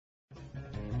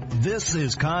This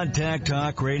is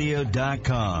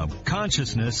ContactTalkRadio.com.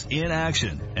 Consciousness in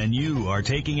action. And you are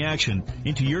taking action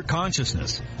into your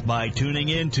consciousness by tuning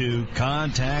into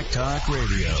Contact Talk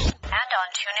Radio. And on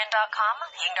TuneIn.com,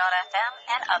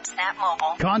 Ping.fm, and UpSnap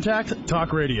Mobile. Contact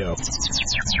Talk Radio.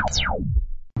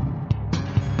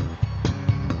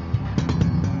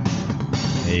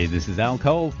 Hey, this is Al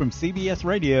Cole from CBS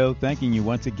Radio, thanking you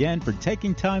once again for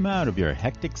taking time out of your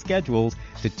hectic schedules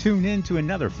to tune in to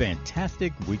another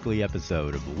fantastic weekly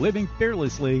episode of Living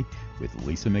Fearlessly with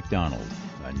Lisa McDonald.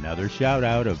 Another shout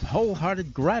out of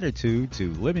wholehearted gratitude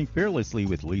to Living Fearlessly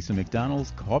with Lisa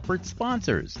McDonald's corporate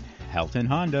sponsors, Halton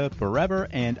Honda, Forever,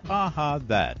 and Aha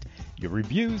That. Your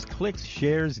reviews, clicks,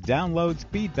 shares, downloads,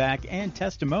 feedback, and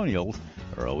testimonials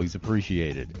are always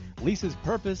appreciated. Lisa's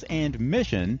purpose and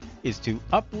mission is to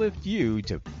uplift you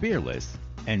to fearless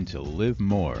and to live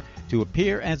more. To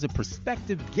appear as a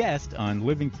prospective guest on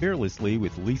Living Fearlessly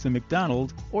with Lisa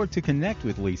McDonald, or to connect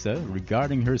with Lisa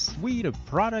regarding her suite of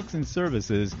products and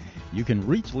services, you can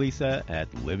reach Lisa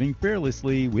at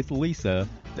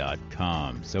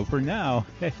livingfearlesslywithlisa.com. So for now,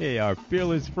 hey, our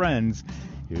fearless friends,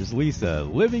 here's Lisa,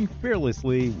 Living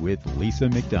Fearlessly with Lisa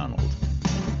McDonald.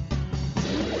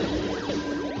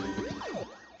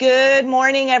 Good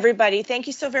morning, everybody. Thank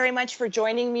you so very much for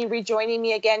rejoining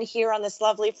me again here on this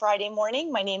lovely Friday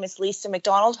morning. My name is Lisa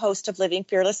McDonald, host of Living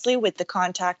Fearlessly with the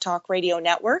Contact Talk Radio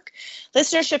Network.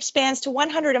 Listenership spans to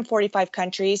 145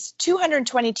 countries,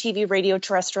 220 TV, radio,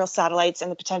 terrestrial satellites, and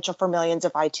the potential for millions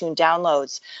of iTunes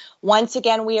downloads. Once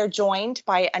again, we are joined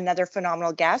by another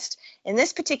phenomenal guest. In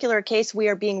this particular case, we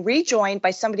are being rejoined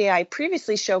by somebody I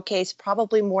previously showcased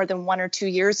probably more than 1 or 2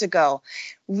 years ago.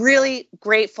 Really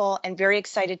grateful and very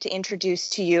excited to introduce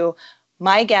to you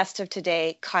my guest of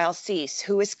today, Kyle Cease.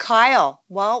 Who is Kyle?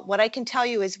 Well, what I can tell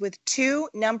you is with 2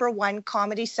 #1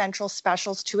 Comedy Central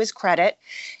specials to his credit,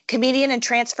 comedian and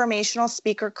transformational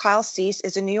speaker Kyle Cease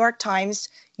is a New York Times,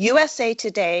 USA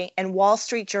Today, and Wall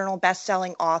Street Journal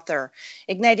best-selling author,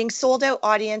 igniting sold-out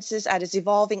audiences at his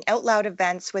evolving Out Loud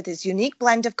events with his unique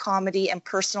blend of comedy and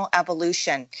personal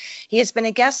evolution. He has been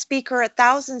a guest speaker at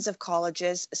thousands of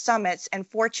colleges, summits, and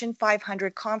Fortune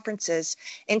 500 conferences,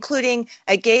 including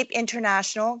Agape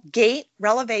International, Gate,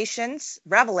 Revelations,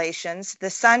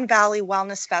 the Sun Valley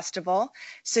Wellness Festival,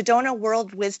 Sedona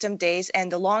World Wisdom Days,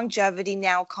 and the Longevity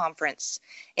Now Conference.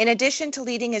 In addition to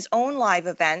leading his own live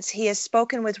events, he has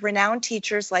spoken with renowned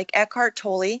teachers like Eckhart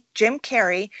Tolle, Jim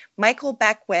Carrey, Michael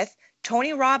Beckwith,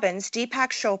 Tony Robbins, Deepak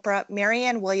Chopra,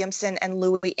 Marianne Williamson, and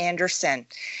Louis Anderson.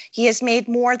 He has made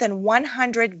more than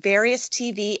 100 various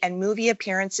TV and movie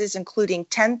appearances, including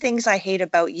 10 Things I Hate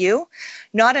About You,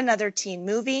 Not Another Teen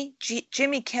Movie,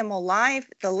 Jimmy Kimmel Live,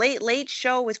 The Late Late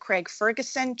Show with Craig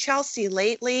Ferguson, Chelsea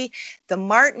Lately, The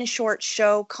Martin Short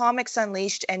Show, Comics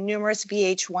Unleashed, and numerous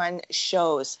VH1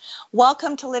 shows.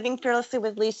 Welcome to Living Fearlessly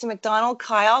with Lisa McDonald.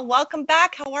 Kyle, welcome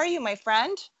back. How are you, my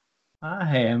friend?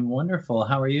 Hi, I'm wonderful.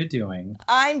 How are you doing?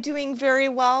 I'm doing very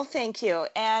well, thank you.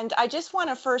 And I just want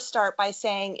to first start by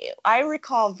saying I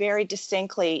recall very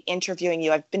distinctly interviewing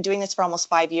you. I've been doing this for almost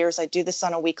 5 years. I do this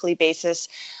on a weekly basis.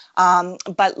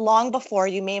 But long before,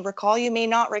 you may recall, you may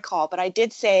not recall, but I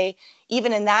did say,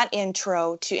 even in that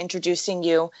intro to introducing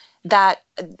you, that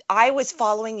I was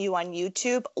following you on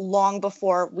YouTube long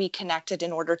before we connected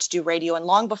in order to do radio, and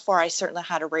long before I certainly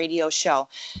had a radio show.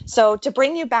 So to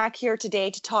bring you back here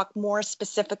today to talk more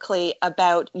specifically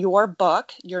about your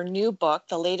book, your new book,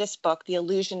 the latest book, The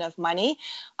Illusion of Money,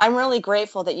 I'm really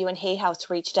grateful that you and Hay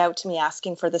House reached out to me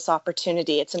asking for this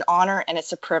opportunity. It's an honor and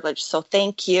it's a privilege. So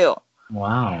thank you.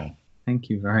 Wow.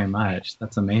 Thank you very much.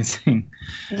 That's amazing.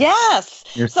 Yes.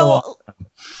 You're so awesome.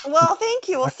 Well, thank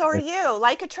you. Well, so are you.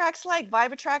 Like attracts like,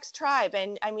 vibe attracts tribe.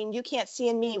 And I mean, you can't see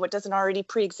in me what doesn't already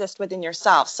pre-exist within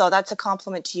yourself. So that's a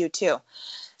compliment to you too.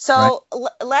 So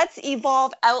let's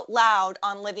evolve out loud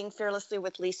on Living Fearlessly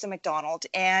with Lisa McDonald.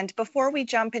 And before we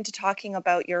jump into talking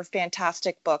about your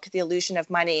fantastic book, The Illusion of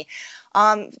Money,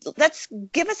 let's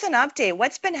give us an update.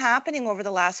 What's been happening over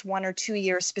the last 1 or 2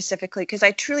 years specifically? Because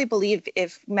I truly believe,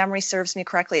 if memory serves me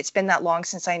correctly, it's been that long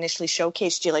since I initially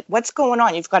showcased you. Like, what's going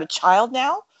on? You've got a child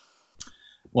now?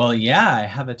 Well, yeah, I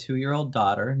have a 2-year-old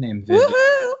daughter named Vivian.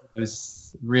 Woohoo! Who's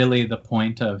really the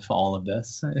point of all of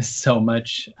this. Is so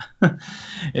much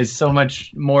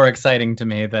more exciting to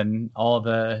me than all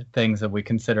the things that we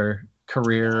consider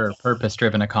career or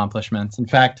purpose-driven accomplishments. In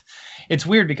fact, it's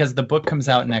weird because the book comes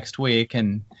out next week,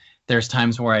 and there's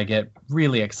times where I get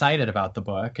really excited about the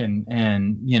book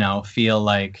and you know, feel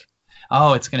like,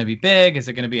 oh, it's going to be big. Is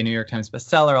it going to be a New York Times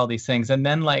bestseller? All these things. And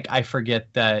then like I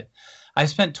forget that I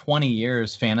spent 20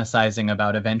 years fantasizing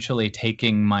about eventually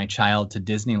taking my child to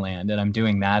Disneyland, and I'm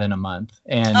doing that in a month.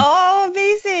 And oh,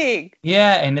 amazing.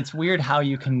 Yeah, and it's weird how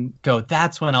you can go,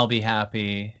 that's when I'll be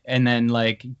happy, and then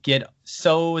like get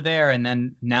so there, and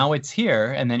then now it's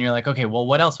here, and then you're like, okay, well,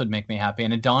 what else would make me happy?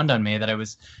 And it dawned on me that I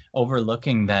was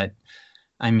overlooking that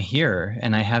I'm here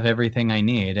and I have everything I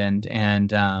need, and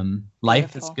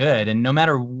life is good. And no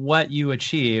matter what you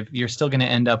achieve, you're still going to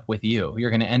end up with you.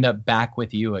 You're going to end up back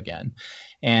with you again.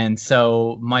 And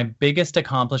so my biggest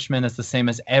accomplishment is the same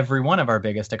as every one of our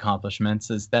biggest accomplishments,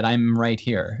 is that I'm right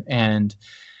here. And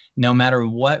no matter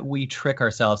what we trick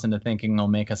ourselves into thinking will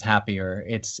make us happier,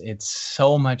 it's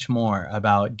so much more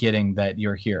about getting that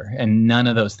you're here. And none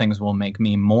of those things will make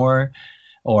me more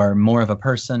or more of a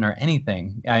person or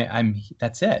anything.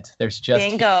 That's it. There's just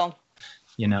bingo.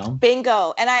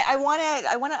 Bingo. And I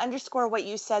want to underscore what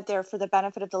you said there for the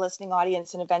benefit of the listening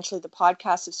audience and eventually the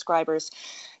podcast subscribers.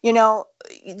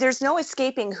 There's no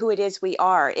escaping who it is we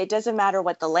are. It doesn't matter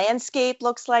what the landscape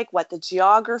looks like, what the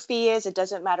geography is. It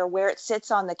doesn't matter where it sits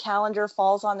on the calendar,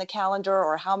 falls on the calendar,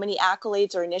 or how many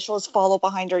accolades or initials follow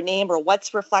behind our name, or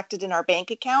what's reflected in our bank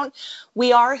account.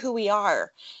 We are who we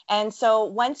are. And so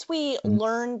once we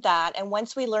learn that, and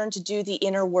once we learn to do the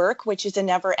inner work, which is a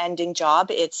never-ending job,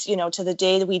 it's, to the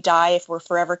day that we die, if we're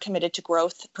forever committed to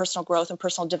personal growth and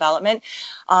personal development,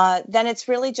 then it's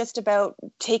really just about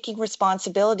taking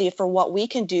responsibility for what we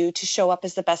can do to show up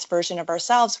as the best version of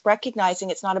ourselves, recognizing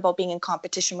it's not about being in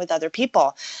competition with other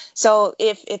people. So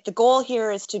if the goal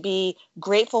here is to be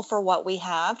grateful for what we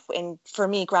have, and for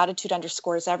me, gratitude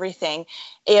underscores everything.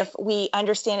 If we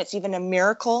understand it's even a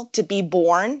miracle to be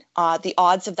born, the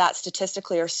odds of that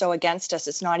statistically are so against us,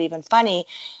 it's not even funny.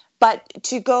 But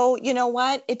to go, you know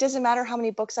what, it doesn't matter how many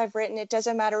books I've written. It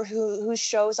doesn't matter whose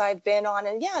shows I've been on.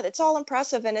 And yeah, that's all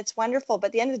impressive and it's wonderful. But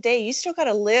at the end of the day, you still got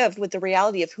to live with the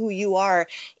reality of who you are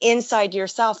inside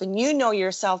yourself. And you know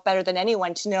yourself better than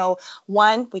anyone to know,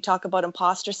 one, we talk about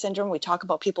imposter syndrome. We talk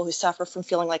about people who suffer from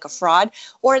feeling like a fraud.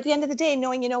 Or at the end of the day,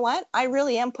 knowing, you know what, I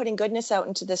really am putting goodness out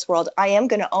into this world. I am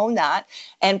going to own that.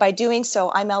 And by doing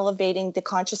so, I'm elevating the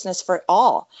consciousness for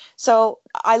all. So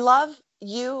I love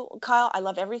you, Kyle. I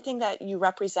love everything that you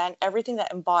represent, everything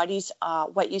that embodies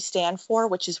what you stand for,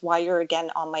 which is why you're again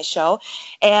on my show.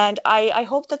 And I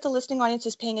hope that the listening audience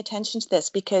is paying attention to this,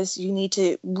 because you need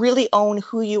to really own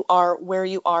who you are, where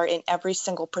you are in every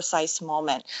single precise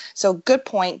moment. So good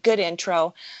point, good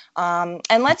intro. And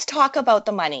let's talk about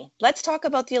the money. Let's talk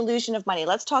about the illusion of money.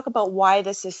 Let's talk about why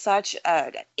this is such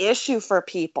an issue for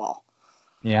people.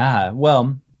 Yeah,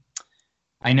 well,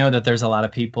 I know that there's a lot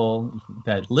of people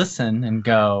that listen and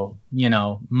go,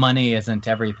 money isn't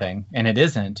everything, and it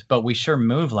isn't, but we sure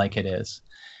move like it is.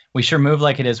 We sure move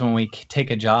like it is when we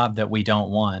take a job that we don't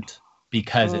want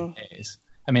because it pays.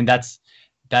 I mean, that's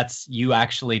you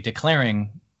actually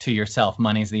declaring to yourself,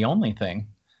 money's the only thing.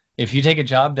 If you take a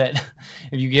job if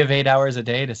you give 8 hours a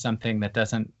day to something that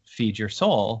doesn't feed your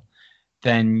soul,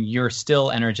 then you're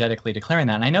still energetically declaring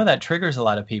that. And I know that triggers a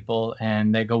lot of people,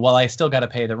 and they go, well, I still got to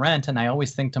pay the rent. And I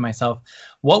always think to myself,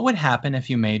 what would happen if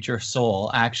you made your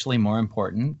soul actually more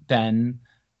important than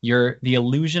the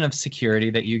illusion of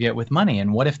security that you get with money?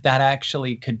 And what if that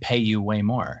actually could pay you way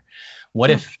more?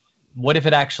 What if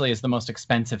it actually is the most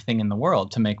expensive thing in the world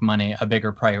to make money a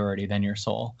bigger priority than your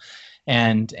soul?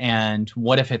 And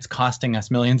what if it's costing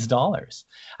us millions of dollars?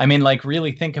 I mean, like,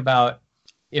 really think about,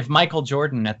 if Michael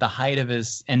Jordan at the height of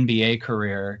his NBA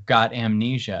career got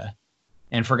amnesia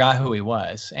and forgot who he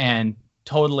was, and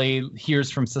totally hears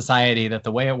from society that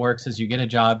the way it works is you get a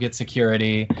job, get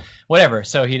security, whatever.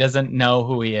 So he doesn't know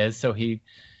who he is. So he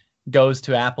goes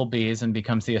to Applebee's and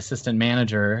becomes the assistant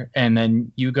manager. And then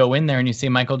you go in there and you see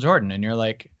Michael Jordan and you're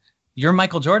like, you're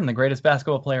Michael Jordan, the greatest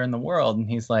basketball player in the world. And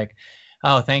he's like,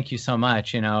 oh, thank you so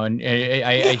much. And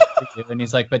I and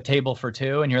he's like, but table for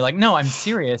two. And you're like, no, I'm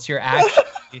serious. You're actually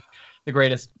the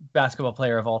greatest basketball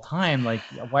player of all time. Like,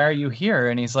 why are you here?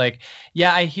 And he's like,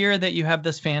 yeah, I hear that you have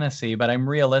this fantasy, but I'm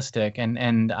realistic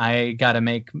and I got to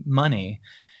make money.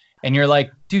 And you're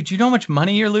like, dude, you know how much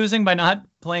money you're losing by not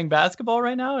playing basketball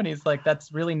right now? And he's like,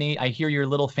 that's really neat. I hear your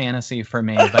little fantasy for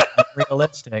me, but I'm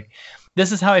realistic.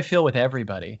 This is how I feel with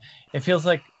everybody. It feels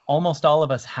like almost all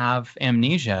of us have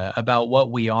amnesia about what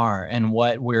we are and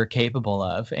what we're capable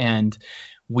of. And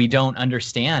we don't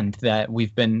understand that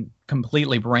we've been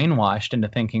completely brainwashed into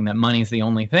thinking that money's the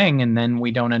only thing. And then we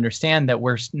don't understand that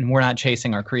we're not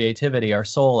chasing our creativity, our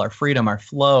soul, our freedom, our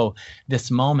flow,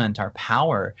 this moment, our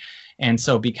power. And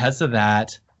so because of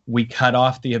that, we cut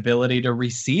off the ability to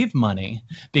receive money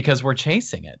because we're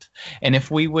chasing it. And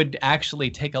if we would actually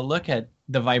take a look at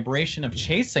the vibration of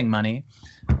chasing money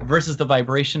versus the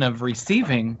vibration of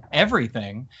receiving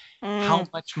everything, how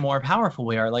much more powerful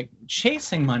we are. Like,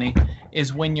 chasing money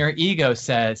is when your ego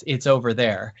says it's over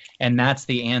there and that's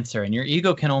the answer. And your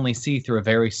ego can only see through a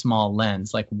very small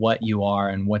lens, like what you are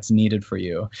and what's needed for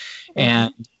you.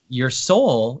 And your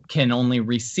soul can only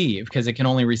receive, because it can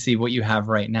only receive what you have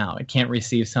right now. It can't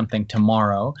receive something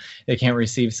tomorrow. It can't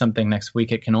receive something next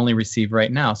week. It can only receive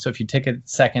right now. So if you take a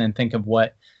second and think of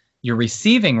what you're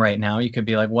receiving right now, you could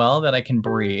be like, well, that I can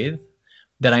breathe,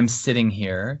 that I'm sitting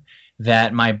here,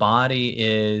 that my body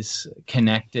is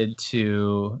connected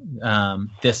to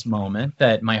this moment,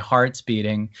 that my heart's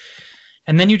beating.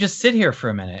 And then you just sit here for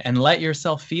a minute and let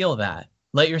yourself feel that.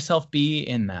 Let yourself be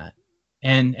in that.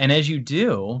 And as you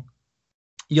do,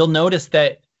 you'll notice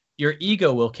that your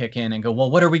ego will kick in and go,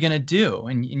 well, what are we going to do?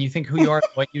 And you think who you are,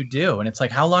 what you do. And it's like,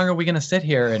 how long are we going to sit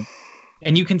here?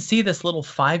 And you can see this little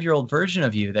 5-year-old version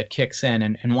of you that kicks in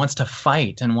and wants to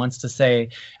fight and wants to say,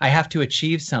 I have to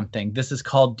achieve something. This is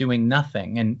called doing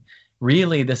nothing. And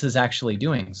really, this is actually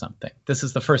doing something. This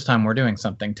is the first time we're doing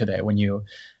something today, when you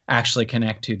actually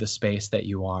connect to the space that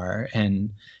you are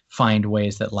and find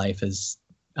ways that life is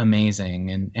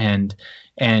amazing and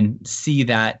see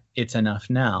that it's enough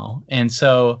now. And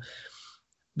so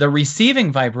the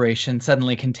receiving vibration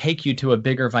suddenly can take you to a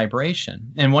bigger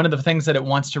vibration. And one of the things that it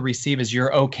wants to receive is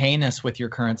your okayness with your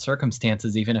current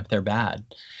circumstances, even if they're bad.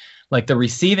 Like, the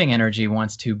receiving energy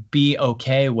wants to be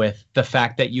okay with the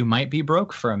fact that you might be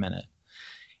broke for a minute.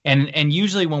 And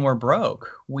usually when we're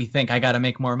broke, we think, I got to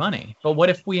make more money. But what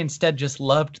if we instead just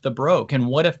loved the broke? And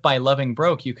what if by loving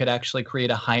broke, you could actually create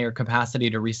a higher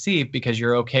capacity to receive because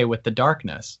you're okay with the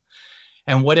darkness?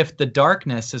 And what if the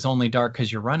darkness is only dark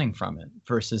because you're running from it,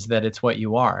 versus that it's what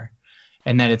you are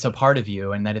and that it's a part of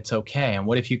you and that it's okay? And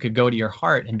what if you could go to your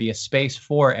heart and be a space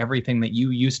for everything that you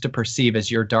used to perceive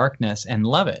as your darkness and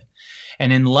love it?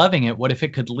 And in loving it, what if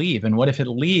it could leave? And what if it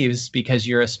leaves because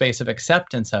you're a space of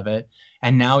acceptance of it,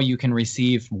 and now you can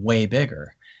receive way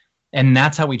bigger? And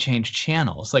that's how we change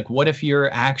channels. Like, what if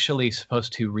you're actually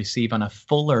supposed to receive on a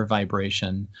fuller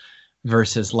vibration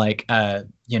versus like a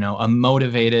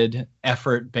motivated,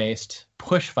 effort-based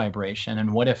push vibration?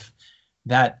 And what if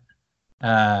that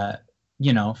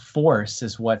force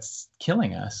is what's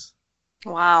killing us?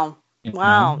 Wow.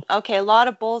 Wow. Okay, a lot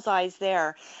of bullseyes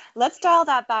there. Let's dial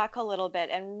that back a little bit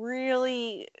and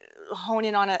really hone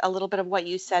in on a little bit of what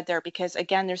you said there, because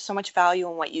again, there's so much value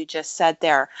in what you just said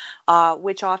there,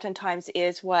 which oftentimes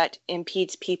is what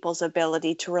impedes people's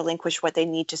ability to relinquish what they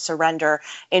need to surrender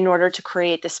in order to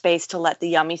create the space to let the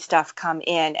yummy stuff come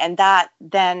in. And that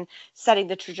then setting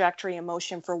the trajectory in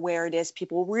motion for where it is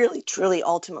people really, truly,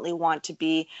 ultimately want to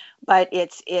be. But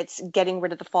it's getting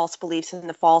rid of the false beliefs and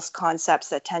the false concepts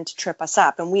that tend to trip us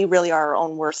up. And we really are our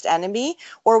own worst enemy,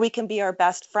 or we can be our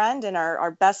best friend and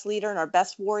our best leader and our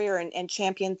best warrior and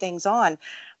champion things on.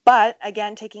 But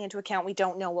again, taking into account, we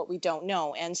don't know what we don't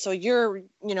know. And so you're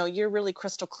really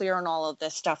crystal clear on all of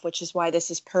this stuff, which is why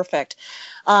this is perfect.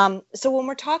 So when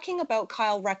we're talking about,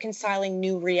 Kyle, reconciling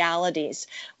new realities,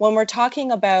 when we're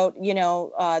talking about,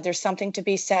 there's something to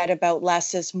be said about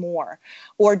less is more,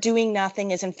 or doing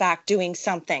nothing is in fact doing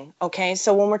something. Okay.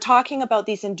 So when we're talking about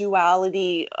these in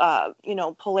duality,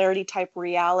 polarity type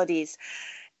realities,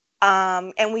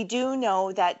 and we do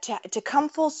know that to come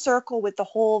full circle with the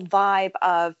whole vibe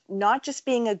of not just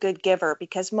being a good giver,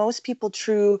 because most people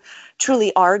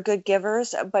truly are good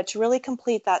givers, but to really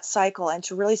complete that cycle and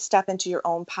to really step into your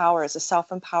own power as a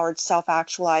self-empowered,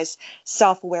 self-actualized,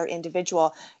 self-aware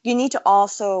individual, you need to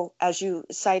also, as you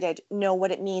cited, know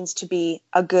what it means to be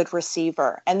a good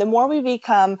receiver. And the more we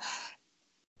become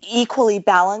equally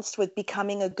balanced with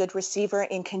becoming a good receiver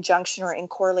in conjunction or in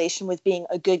correlation with being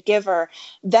a good giver,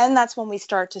 then that's when we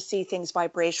start to see things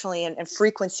vibrationally and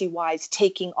frequency wise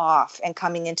taking off and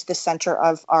coming into the center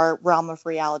of our realm of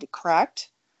reality. Correct?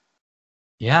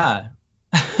 Yeah.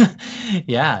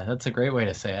 Yeah, that's a great way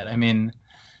to say it. I mean,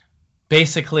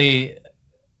 basically,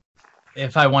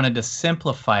 if I wanted to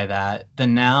simplify that, the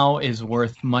now is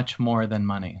worth much more than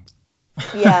money.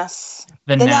 Yes.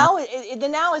 The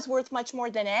now is worth much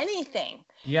more than anything.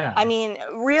 Yeah. I mean,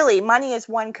 really, money is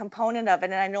one component of it,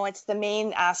 and I know it's the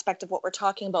main aspect of what we're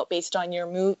talking about based on your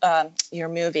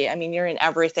movie. I mean, you're in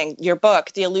everything. Your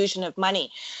book, The Illusion of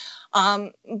Money.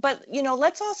 But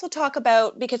let's also talk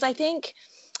about, because I think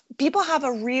people have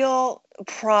a real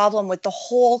problem with the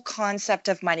whole concept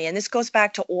of money. And this goes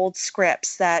back to old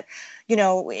scripts that,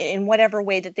 in whatever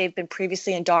way that they've been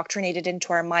previously indoctrinated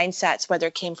into our mindsets, whether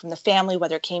it came from the family,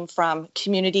 whether it came from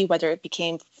community, whether it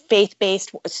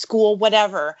faith-based school,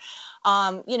 whatever.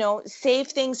 Save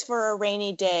things for a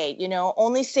rainy day,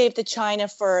 only save the china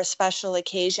for a special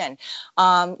occasion.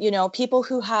 People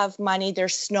who have money, they're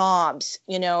snobs,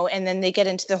 and then they get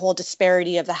into the whole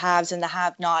disparity of the haves and the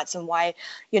have-nots, and why,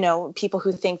 people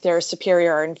who think they're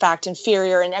superior are in fact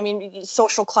inferior. And I mean,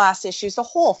 social class issues, the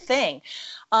whole thing.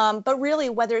 But really,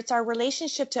 whether it's our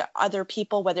relationship to other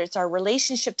people, whether it's our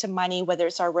relationship to money, whether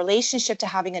it's our relationship to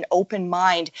having an open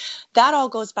mind, that all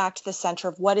goes back to the center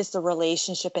of what is the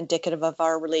relationship indicative of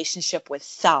our relationship with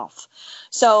self.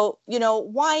 So,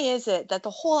 why is it that the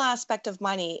whole aspect of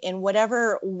money, in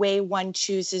whatever way one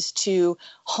chooses to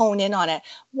hone in on it,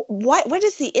 what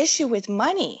is the issue with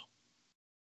money?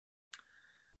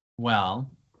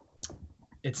 Well,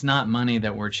 it's not money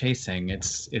that we're chasing.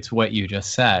 It's what you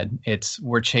just said.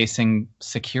 We're chasing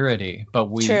security, but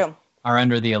we True. are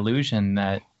under the illusion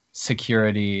that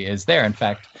security is there. In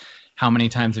fact, how many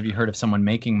times have you heard of someone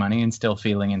making money and still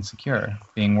feeling insecure,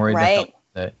 being worried that they'll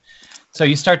lose it? So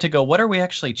you start to go, what are we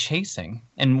actually chasing?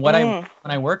 And when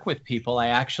I work with people, I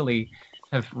actually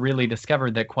have really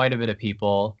discovered that quite a bit of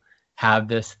people have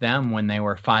them when they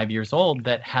were 5 years old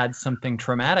that had something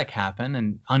traumatic happen,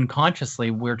 and unconsciously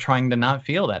we're trying to not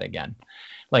feel that again.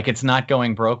 Like, it's not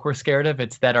going broke we're scared of,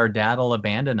 it's that our dad will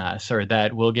abandon us, or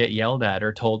that we'll get yelled at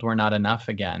or told we're not enough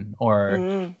again,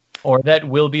 or that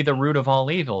we'll be the root of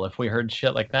all evil if we heard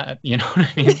shit like that. You know what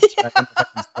I mean? I don't know if I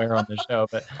can swear on the show,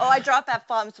 but I drop that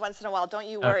bombs once in a while, don't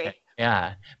you worry. Okay.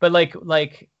 Yeah, but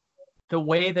like the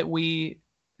way that we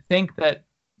think that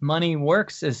money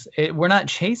works we're not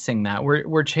chasing that.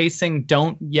 We're chasing,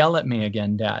 don't yell at me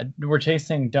again, Dad. We're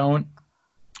chasing, don't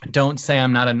say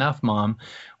I'm not enough, Mom.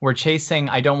 We're chasing,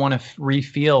 I don't want to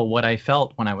re-feel what I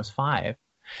felt when I was 5.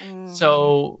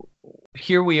 So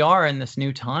here we are in this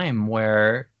new time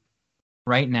where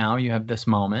right now you have this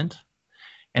moment,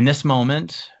 and this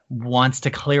moment wants to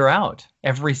clear out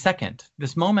every second.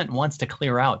 This moment wants to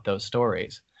clear out those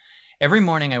stories. Every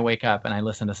morning I wake up and I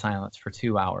listen to silence for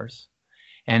 2 hours.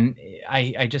 And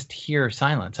I just hear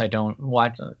silence. I don't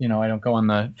watch, I don't go on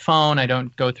the phone. I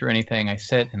don't go through anything. I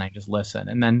sit and I just listen.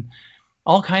 And then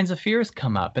all kinds of fears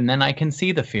come up. And then I can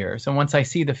see the fears. And once I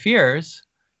see the fears,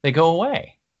 they go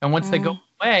away. And once they go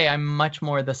away, I'm much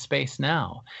more the space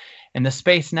now. And the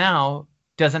space now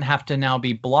doesn't have to now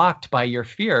be blocked by your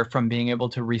fear from being able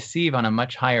to receive on a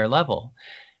much higher level.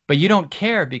 But you don't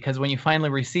care, because when you finally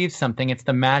receive something, it's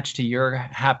the match to your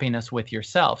happiness with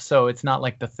yourself. So it's not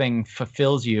like the thing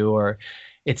fulfills you, or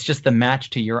it's just the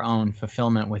match to your own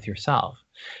fulfillment with yourself.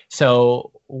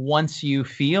 So once you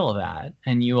feel that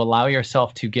and you allow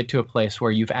yourself to get to a place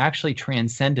where you've actually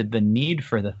transcended the need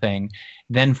for the thing,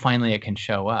 then finally it can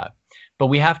show up. But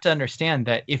we have to understand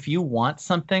that if you want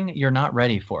something, you're not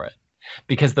ready for it.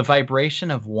 Because the vibration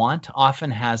of want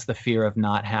often has the fear of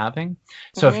not having.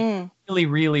 So if you're really,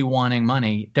 really wanting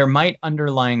money, there might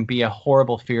underlying be a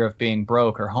horrible fear of being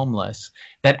broke or homeless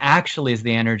that actually is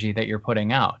the energy that you're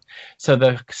putting out. So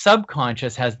the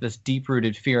subconscious has this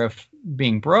deep-rooted fear of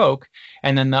being broke,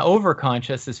 and then the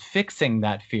overconscious is fixing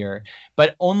that fear.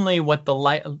 But only what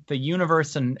the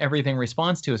universe and everything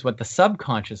responds to is what the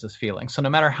subconscious is feeling. So no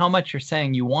matter how much you're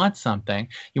saying you want something,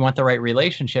 you want the right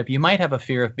relationship, you might have a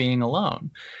fear of being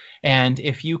alone. And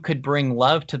if you could bring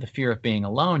love to the fear of being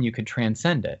alone, you could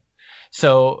transcend it.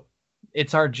 So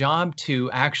it's our job to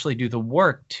actually do the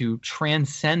work to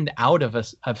transcend out of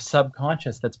a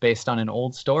subconscious that's based on an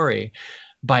old story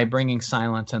by bringing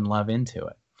silence and love into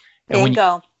it.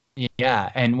 Bingo.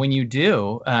 Yeah, and when you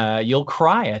do, you'll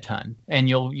cry a ton, and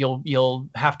you'll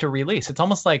have to release. It's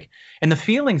almost like, and the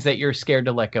feelings that you're scared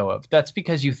to let go of, that's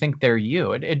because you think they're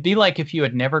you. It'd be like if you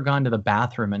had never gone to the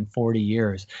bathroom in 40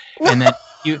 years, and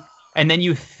then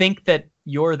you think that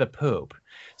you're the poop.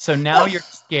 So now you're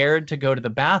scared to go to the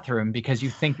bathroom because you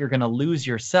think you're going to lose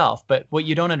yourself. But what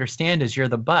you don't understand is you're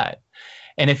the butt.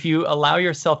 And if you allow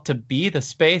yourself to be the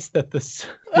space that the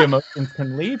emotions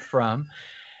can lead from,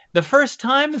 the first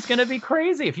time is going to be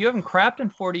crazy. If you haven't crapped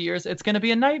in 40 years, it's going to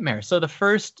be a nightmare. So the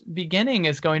first beginning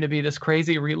is going to be this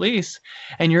crazy release,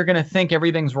 and you're going to think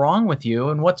everything's wrong with you.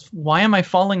 And why am I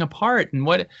falling apart?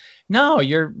 And no,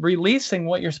 you're releasing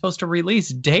what you're supposed to release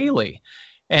daily.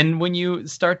 And when you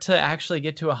start to actually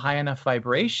get to a high enough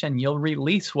vibration, you'll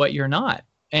release what you're not.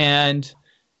 And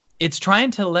it's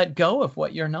trying to let go of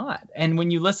what you're not. And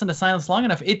when you listen to silence long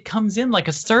enough, it comes in like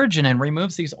a surgeon and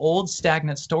removes these old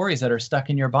stagnant stories that are stuck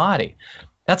in your body.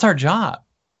 That's our job.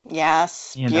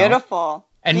 Yes. Beautiful.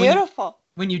 And beautiful.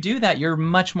 When you do that, you're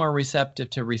much more receptive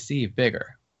to receive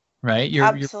bigger, right? You're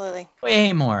Absolutely.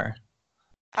 way more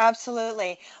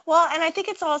Absolutely. Well, and I think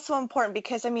it's also important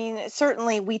because, I mean,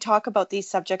 certainly we talk about these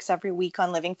subjects every week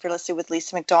on Living Fearlessly with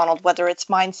Lisa McDonald, whether it's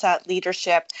mindset,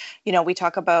 leadership, we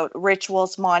talk about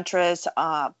rituals, mantras,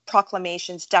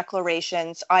 proclamations,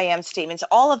 declarations, I am statements,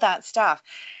 all of that stuff.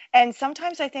 And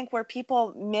sometimes I think where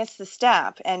people miss the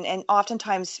step, and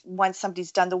oftentimes once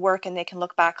somebody's done the work and they can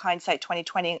look back, hindsight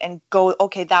 2020, and go,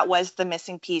 okay, that was the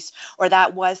missing piece, or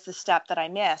that was the step that I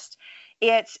missed.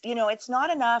 It's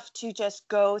not enough to just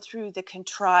go through the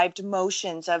contrived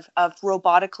motions of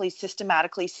robotically,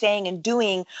 systematically saying and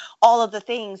doing all of the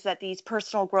things that these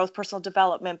personal growth, personal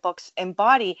development books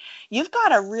embody. You've got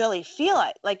to really feel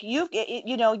it. Like you've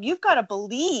got to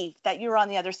believe that you're on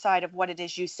the other side of what it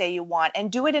is you say you want,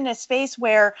 and do it in a space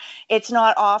where it's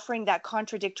not offering that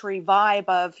contradictory vibe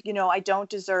of, I don't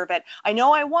deserve it. I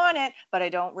know I want it, but I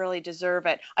don't really deserve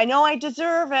it. I know I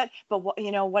deserve it, but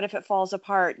what if it falls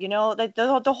apart?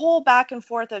 The whole back and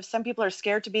forth of some people are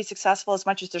scared to be successful as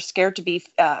much as they're scared to be,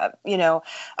 a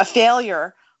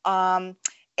failure,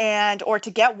 or to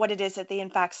get what it is that they in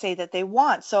fact say that they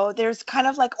want. So there's kind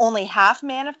of like only half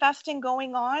manifesting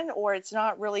going on, or it's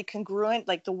not really congruent,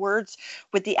 like the words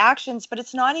with the actions, but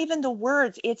it's not even the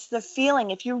words, it's the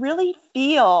feeling. If you really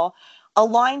feel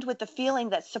aligned with the feeling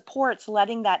that supports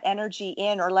letting that energy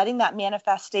in, or letting that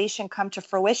manifestation come to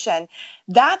fruition,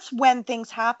 that's when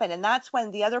things happen. And that's when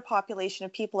the other population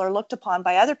of people are looked upon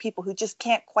by other people who just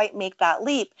can't quite make that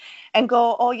leap and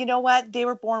go, oh, you know what? They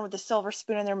were born with a silver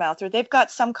spoon in their mouth, or they've got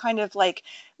some kind of like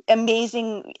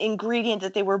amazing ingredient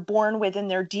that they were born with in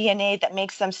their DNA that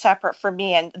makes them separate from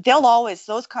me. And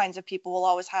those kinds of people will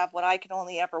always have what I can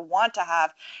only ever want to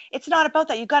have. It's not about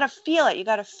that. You got to feel it. You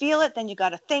got to feel it. Then you got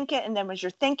to think it. And then as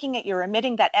you're thinking it, you're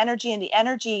emitting that energy, and the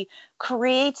energy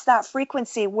creates that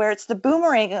frequency where it's the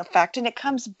boomerang effect, and it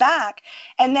comes back.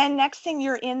 And then next thing,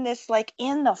 you're in this, like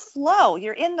in the flow,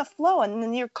 and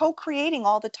then you're co-creating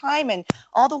all the time, and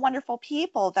all the wonderful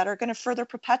people that are going to further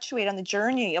perpetuate on the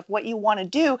journey of what you want to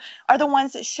do are the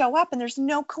ones that show up, and there's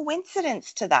no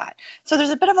coincidence to that. So there's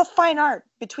a bit of a fine art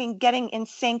between getting in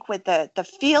sync with the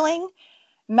feeling,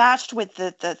 matched with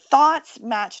the thoughts,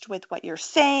 matched with what you're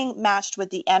saying, matched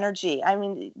with the energy. I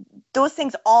mean, those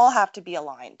things all have to be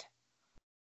aligned.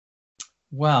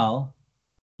 Well,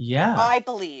 yeah. I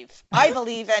believe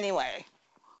anyway.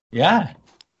 Yeah.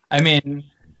 I mean,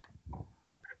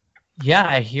 yeah,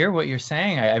 I hear what you're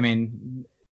saying. I mean,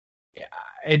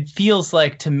 it feels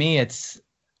like to me,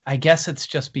 I guess it's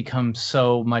just become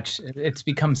so much, it's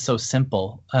become so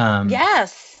simple.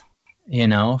 Yes.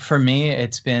 For me,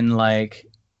 it's been like,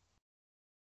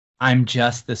 I'm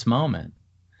just this moment.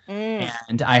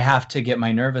 And I have to get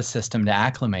my nervous system to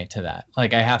acclimate to that.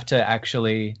 Like I have to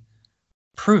actually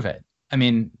prove it. I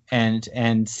mean,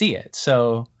 and see it.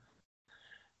 So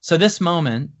this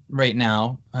moment right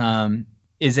now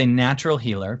is a natural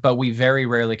healer, but we very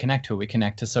rarely connect to it. We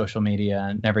connect to social media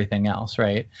and everything else,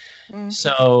 right? Mm-hmm.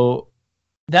 So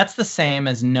that's the same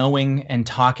as knowing and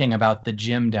talking about the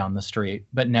gym down the street,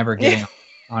 but never getting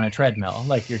on a treadmill.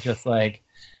 Like you're just like,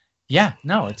 yeah,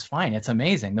 no, it's fine. It's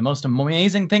amazing. The most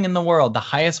amazing thing in the world, the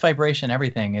highest vibration,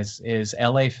 everything is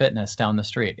LA Fitness down the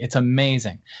street. It's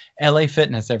amazing. LA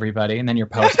Fitness, everybody. And then you're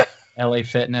posting LA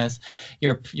Fitness.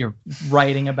 You're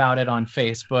writing about it on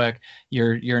Facebook.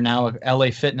 You're now a LA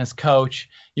Fitness coach.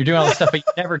 You're doing all this stuff, but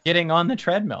you're never getting on the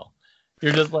treadmill.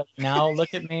 You're just like, now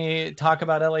look at me talk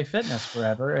about LA Fitness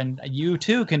forever, and you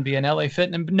too can be an LA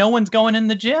Fitness. No one's going in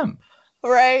the gym.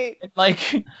 Right.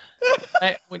 Like,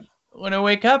 when I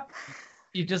wake up,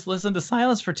 you just listen to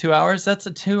silence for 2 hours. That's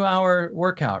a 2-hour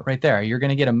workout right there. You're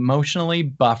going to get emotionally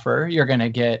buffer. You're going to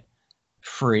get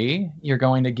free. You're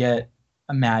going to get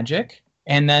a magic.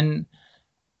 And then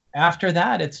after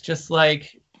that, it's just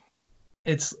like,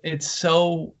 it's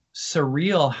so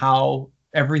surreal how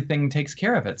everything takes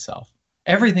care of itself.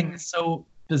 Everything is so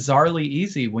bizarrely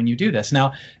easy when you do this.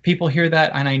 Now, people hear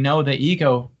that, and I know the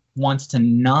ego wants to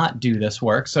not do this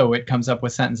work. So it comes up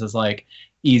with sentences like,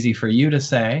 easy for you to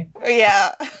say.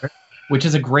 Yeah. Which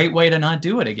is a great way to not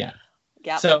do it again.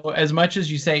 Yeah. So as much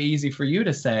as you say easy for you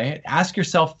to say, ask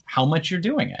yourself how much you're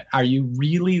doing it. Are you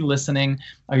really listening?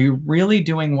 Are you really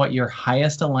doing what your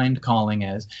highest aligned calling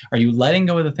is? Are you letting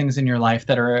go of the things in your life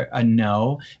that are a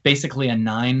no, basically a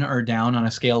 9 or down on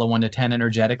a scale of 1 to 10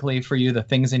 energetically for you? The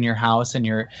things in your house and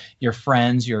your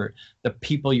friends, the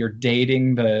people you're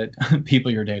dating, the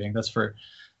people you're dating. That's for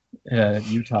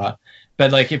Utah.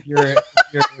 But like if you're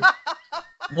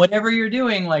whatever you're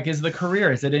doing, like is the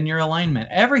career, is it in your alignment?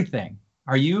 Everything.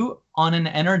 Are you on an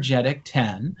energetic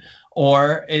 10,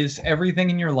 or is everything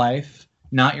in your life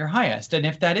not your highest? And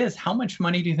if that is, how much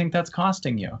money do you think that's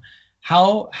costing you?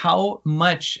 How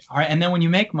much are, and then when you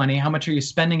make money, how much are you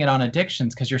spending it on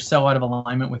addictions because you're so out of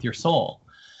alignment with your soul?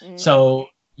 So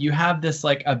you have this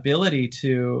like ability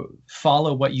to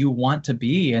follow what you want to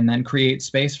be and then create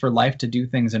space for life to do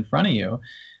things in front of you.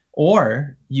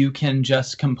 Or you can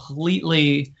just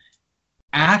completely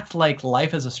act like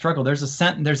life is a struggle. There's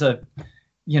a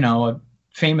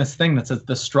famous thing that says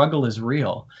the struggle is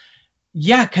real.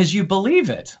 Yeah, because you believe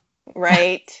it.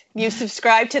 Right. You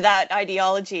subscribe to that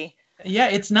ideology. Yeah,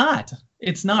 it's not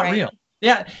right. Real.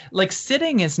 Yeah, like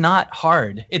sitting is not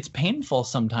hard. It's painful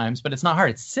sometimes, but it's not hard.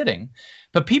 It's sitting.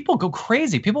 But people go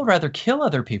crazy. People would rather kill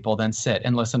other people than sit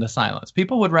and listen to silence.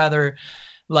 People would rather,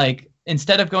 like,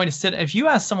 instead of going to sit, if you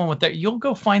ask someone what that, you'll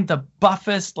go find the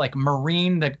buffest, like,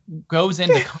 Marine that goes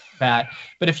into combat.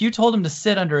 But if you told him to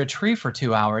sit under a tree for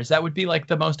 2 hours, that would be like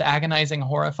the most agonizing,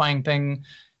 horrifying thing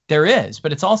there is.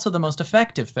 But it's also the most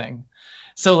effective thing.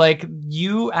 So, like,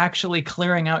 you actually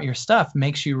clearing out your stuff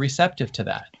makes you receptive to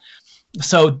that.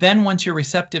 So then once you're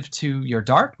receptive to your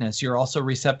darkness, you're also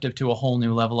receptive to a whole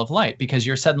new level of light, because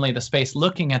you're suddenly the space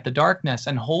looking at the darkness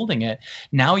and holding it.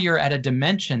 Now you're at a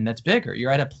dimension that's bigger.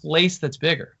 You're at a place that's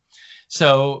bigger.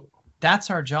 So that's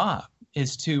our job,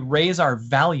 is to raise our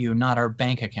value, not our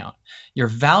bank account. Your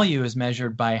value is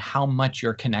measured by how much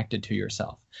you're connected to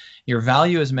yourself. Your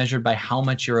value is measured by how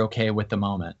much you're okay with the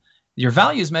moment. Your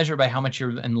value is measured by how much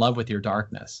you're in love with your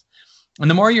darkness. And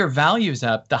the more your value's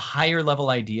up, the higher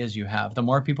level ideas you have, the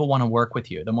more people want to work with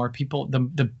you, the more people, the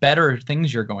better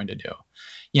things you're going to do.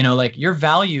 You know, like, your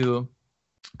value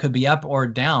could be up or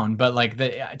down, but like,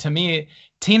 to me,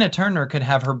 Tina Turner could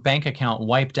have her bank account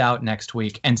wiped out next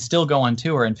week and still go on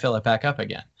tour and fill it back up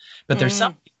again. But there's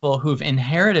some people who've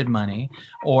inherited money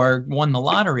or won the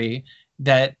lottery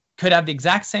that could have the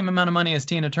exact same amount of money as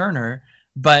Tina Turner,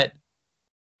 but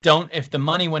if the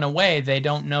money went away, they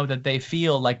don't know that they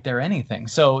feel like they're anything.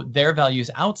 So their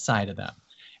value's outside of them.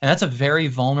 And that's a very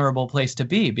vulnerable place to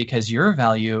be, because your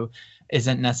value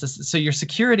isn't necessary. So your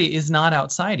security is not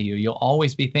outside of you. You'll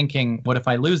always be thinking, what if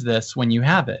I lose this, when you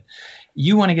have it?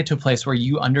 You want to get to a place where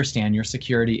you understand your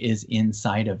security is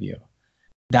inside of you.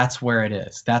 That's where it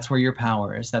is. That's where your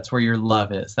power is. That's where your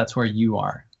love is. That's where you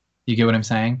are. You get what I'm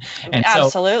saying? And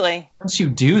absolutely. So once you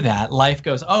do that, life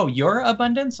goes, oh, your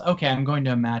abundance? Okay, I'm going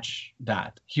to match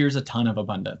that. Here's a ton of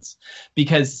abundance.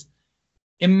 Because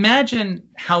imagine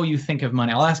how you think of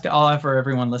money. I'll offer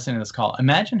everyone listening to this call,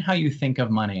 imagine how you think of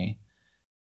money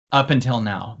up until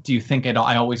now. Do you think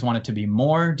I always want it to be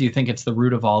more? Do you think it's the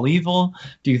root of all evil?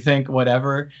 Do you think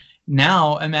whatever?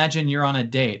 Now imagine you're on a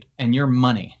date and you're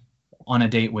money on a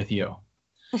date with you.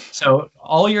 So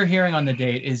all you're hearing on the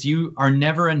date is, you are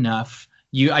never enough.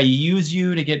 I use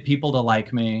you to get people to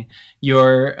like me.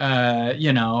 You're,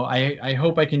 I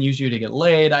hope I can use you to get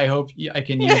laid. I hope I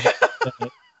can use you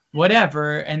to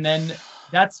whatever. And then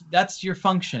that's your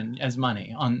function as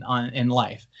money in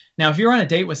life. Now, if you're on a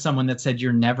date with someone that said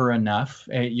you're never enough,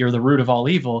 you're the root of all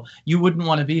evil, you wouldn't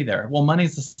want to be there. Well,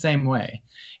 money's the same way.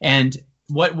 And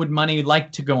what would money like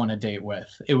to go on a date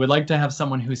with? It would like to have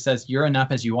someone who says you're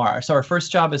enough as you are. So our first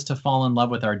job is to fall in love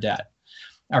with our debt.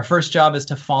 Our first job is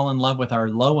to fall in love with our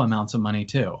low amounts of money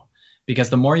too. Because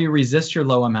the more you resist your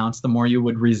low amounts, the more you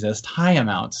would resist high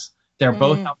amounts. They're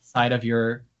both outside of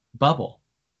your bubble,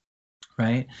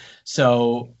 right?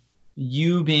 So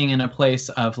you being in a place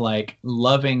of like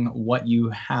loving what you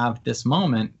have this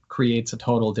moment creates a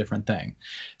total different thing.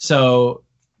 So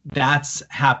that's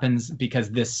happens because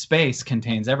this space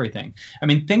contains everything. I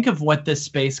mean, think of what this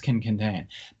space can contain.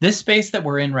 This space that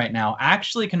we're in right now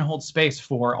actually can hold space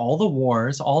for all the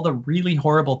wars, all the really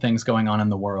horrible things going on in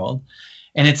the world.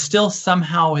 And it still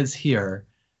somehow is here.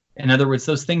 In other words,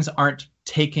 those things aren't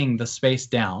taking the space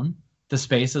down. The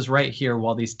space is right here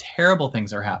while these terrible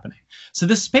things are happening. So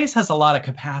this space has a lot of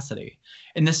capacity.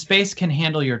 And this space can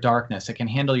handle your darkness. It can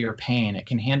handle your pain. It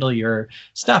can handle your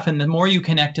stuff. And the more you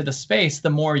connect to the space, the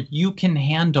more you can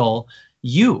handle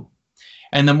you.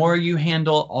 And the more you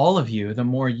handle all of you, the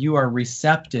more you are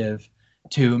receptive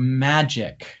to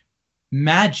magic.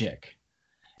 Magic.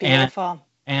 Beautiful.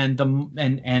 And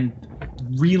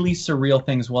really surreal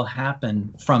things will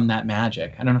happen from that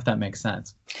magic. I don't know if that makes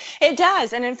sense. It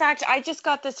does. And in fact, I just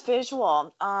got this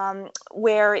visual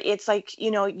where it's like,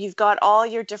 you've got all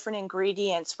your different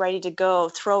ingredients ready to go,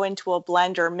 throw into a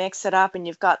blender, mix it up, and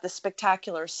you've got the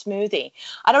spectacular smoothie.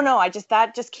 I don't know.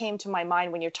 That just came to my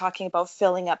mind when you're talking about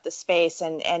filling up the space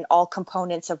and all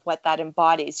components of what that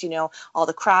embodies, all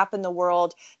the crap in the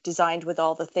world designed with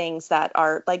all the things that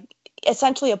are like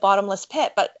essentially a bottomless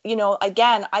pit. But,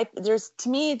 again,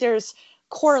 there's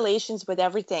correlations with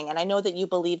everything. And I know that you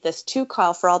believe this too,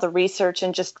 Kyle, for all the research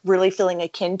and just really feeling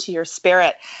akin to your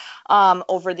spirit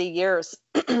over the years,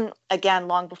 again,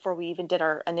 long before we even did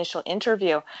our initial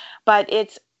interview. But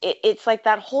it's like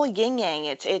that whole yin yang.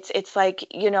 It's like,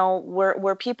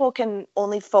 where people can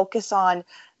only focus on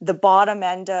the bottom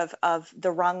end of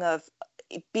the rung of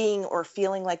being or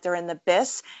feeling like they're in the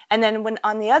abyss. And then when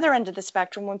on the other end of the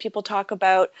spectrum, when people talk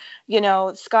about,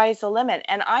 sky's the limit.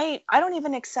 And I don't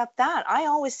even accept that. I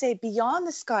always say beyond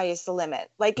the sky is the limit.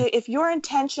 Like if your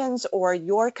intentions or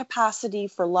your capacity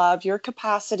for love, your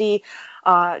capacity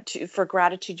for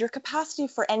gratitude, your capacity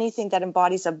for anything that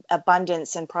embodies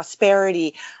abundance and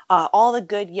prosperity, all the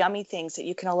good, yummy things that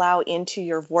you can allow into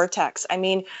your vortex. I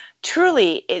mean,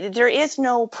 truly, there is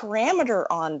no parameter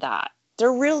on that.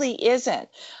 There really isn't.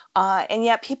 And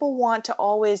yet people want to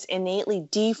always innately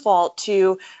default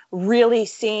to really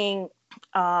seeing,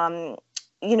 the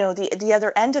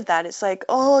other end of that. It's like,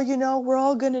 we're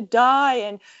all going to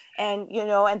die. And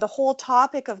the whole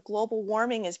topic of global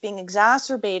warming is being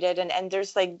exacerbated. And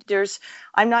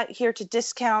I'm not here to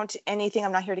discount anything.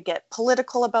 I'm not here to get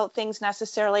political about things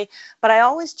necessarily, but I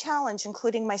always challenge,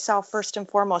 including myself first and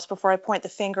foremost, before I point the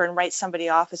finger and write somebody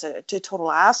off as a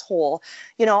total asshole.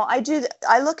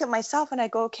 I look at myself and I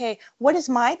go, okay, what is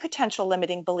my potential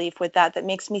limiting belief with that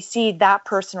makes me see that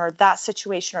person or that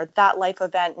situation or that life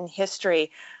event in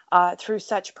history through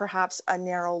such perhaps a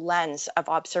narrow lens of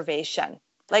observation?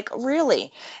 Like,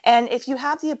 really. And if you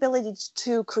have the ability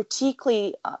to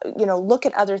critically, look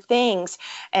at other things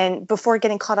and before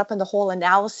getting caught up in the whole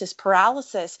analysis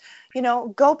paralysis,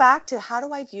 go back to how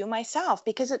do I view myself?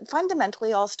 Because it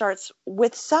fundamentally all starts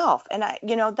with self. And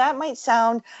that might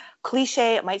sound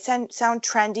cliche. It might sound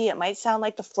trendy. It might sound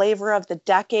like the flavor of the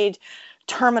decade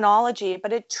terminology,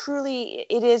 but it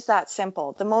is that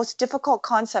simple. The most difficult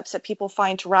concepts that people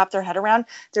find to wrap their head around,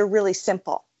 they're really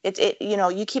simple.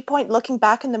 You keep looking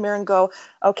back in the mirror and go,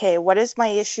 okay, what is my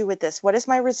issue with this? What is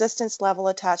my resistance level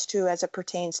attached to as it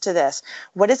pertains to this?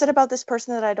 What is it about this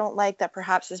person that I don't like that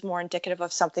perhaps is more indicative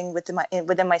of something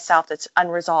within myself that's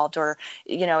unresolved, or,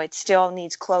 it still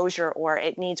needs closure, or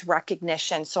it needs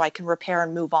recognition so I can repair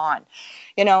and move on.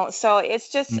 So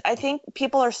it's just, I think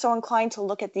people are so inclined to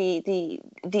look at the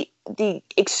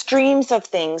extremes of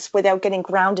things without getting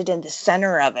grounded in the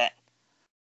center of it.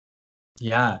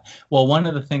 Yeah. Well, one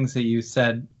of the things that you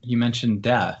said, you mentioned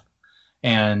death.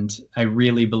 And I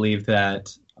really believe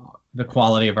that the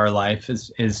quality of our life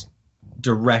is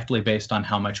directly based on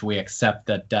how much we accept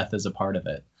that death is a part of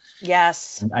it.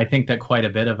 Yes. And I think that quite a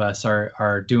bit of us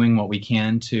are doing what we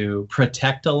can to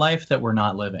protect a life that we're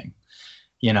not living.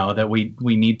 That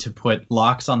we need to put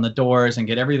locks on the doors and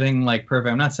get everything like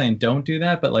perfect. I'm not saying don't do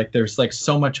that, but there's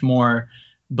so much more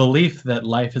belief that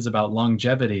life is about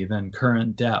longevity than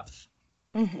current depth.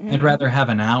 Mm-hmm. I'd rather have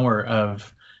an hour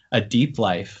of a deep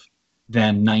life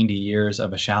than 90 years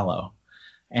of a shallow.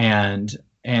 And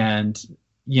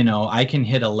I can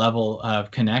hit a level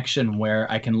of connection where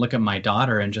I can look at my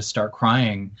daughter and just start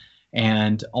crying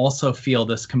and also feel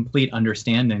this complete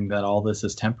understanding that all this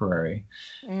is temporary.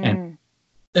 And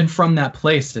from that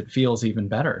place, it feels even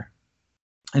better.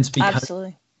 And it's because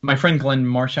Absolutely. My friend Glenn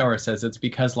Morshower says it's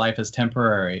because life is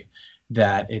temporary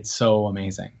that it's so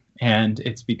amazing. And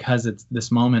it's because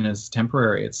this moment is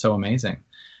temporary. It's so amazing.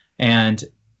 And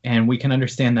we can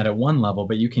understand that at one level,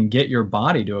 but you can get your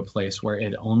body to a place where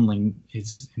it only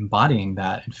is embodying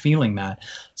that and feeling that.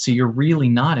 So you're really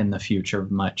not in the future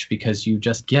much, because you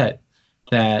just get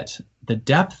that the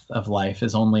depth of life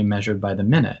is only measured by the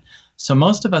minute. So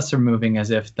most of us are moving as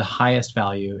if the highest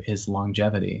value is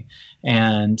longevity.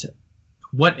 And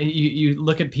what you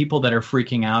look at people that are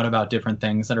freaking out about different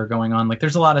things that are going on.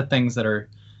 There's a lot of things that are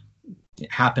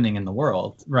happening in the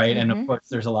world, right? Mm-hmm. And of course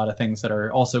there's a lot of things that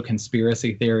are also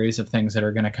conspiracy theories of things that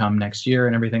are going to come next year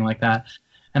and everything like that.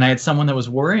 And I had someone that was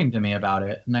worrying to me about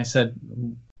it, and I said,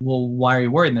 well, why are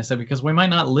you worried? And they said, because we might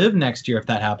not live next year if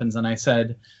that happens. And I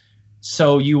said,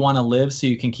 so you want to live so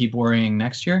you can keep worrying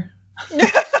next year?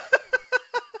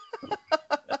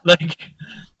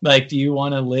 Do you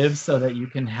want to live so that you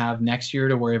can have next year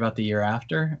to worry about the year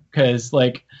after? Because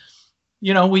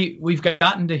we've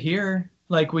gotten to here.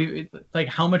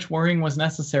 How much worrying was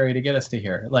necessary to get us to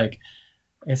here?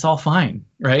 It's all fine,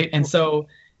 right? And so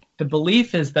the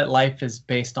belief is that life is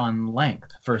based on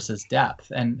length versus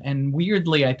depth. And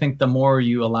weirdly, I think the more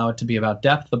you allow it to be about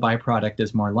depth, the byproduct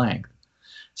is more length.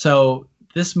 So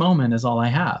this moment is all I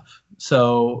have.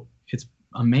 So it's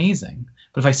amazing.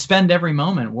 But if I spend every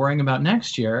moment worrying about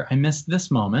next year, I miss this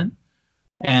moment.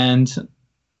 And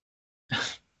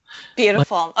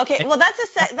Beautiful. Okay, well that's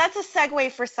a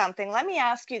segue for something. Let me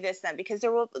ask you this then, because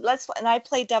and I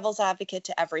play devil's advocate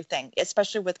to everything,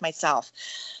 especially with myself.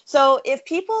 So if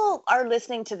people are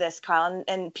listening to this, Kyle,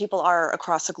 and people are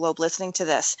across the globe listening to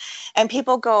this, and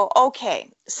people go, okay,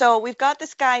 so we've got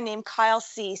this guy named Kyle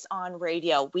Cease on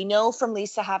radio. We know from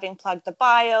Lisa having plugged the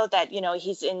bio that, you know,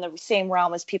 he's in the same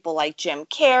realm as people like Jim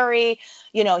Carrey.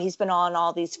 You know, he's been on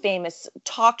all these famous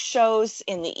talk shows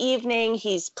in the evening.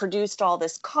 He's produced all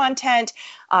this content.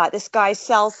 This guy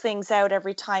sells things out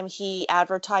every time he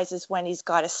advertises when he's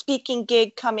got a speaking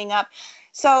gig coming up.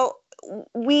 So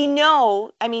we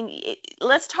know, I mean,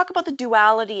 let's talk about the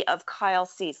duality of Kyle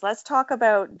Cease. Let's talk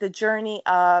about the journey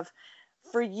of,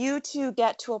 for you to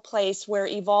get to a place where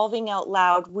Evolving Out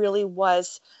Loud really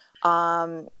was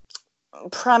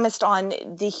premised on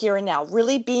the here and now,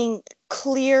 really being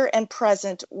clear and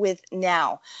present with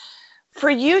now. For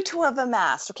you to have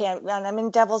amassed, okay, and I'm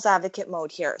in devil's advocate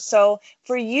mode here. So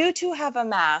for you to have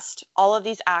amassed all of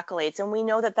these accolades, and we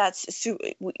know that that's, you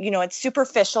know, it's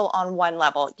superficial on one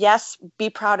level. Yes, be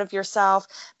proud of yourself,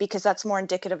 because that's more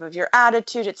indicative of your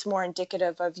attitude. It's more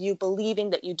indicative of you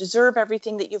believing that you deserve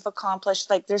everything that you've accomplished.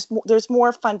 Like there's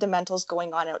more fundamentals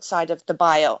going on outside of the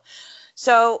bio.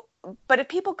 So, but if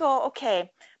people go, okay,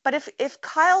 but if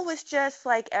Kyle was just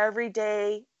like every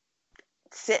day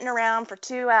sitting around for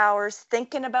 2 hours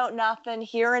thinking about nothing,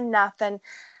 hearing nothing,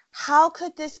 how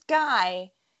could this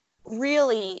guy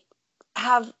really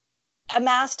have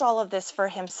amassed all of this for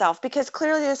himself? Because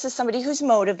clearly this is somebody who's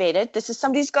motivated. This is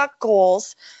somebody who's got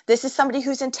goals. This is somebody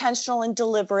who's intentional and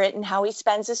deliberate in how he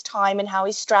spends his time and how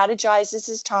he strategizes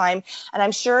his time. And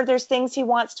I'm sure there's things he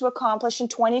wants to accomplish in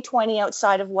 2020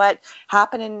 outside of what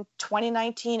happened in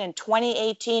 2019 and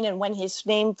 2018 and when his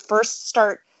name first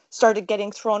started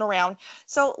getting thrown around.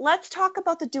 So let's talk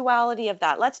about the duality of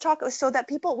that. Let's talk so that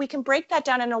we can break that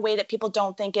down in a way that people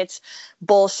don't think it's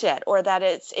bullshit, or that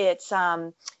it's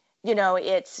you know,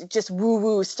 it's just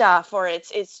woo-woo stuff, or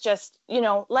it's just, you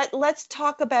know, let's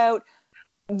talk about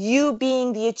you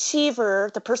being the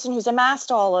achiever, the person who's amassed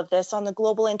all of this on the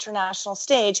global international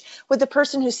stage, with the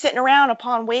person who's sitting around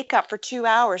upon wake up for 2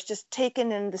 hours, just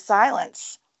taken in the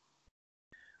silence.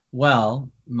 Well,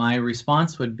 my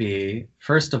response would be,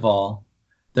 first of all,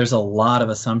 there's a lot of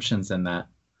assumptions in that.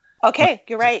 Okay,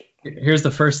 you're right. Here's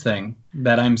the first thing,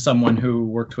 that I'm someone who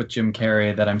worked with Jim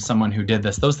Carrey, that I'm someone who did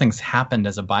this. Those things happened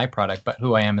as a byproduct, but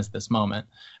who I am is this moment.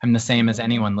 I'm the same as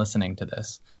anyone listening to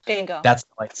this. Bingo. That's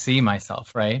how I see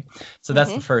myself, right? So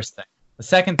that's the first thing. The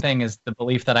second thing is the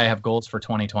belief that I have goals for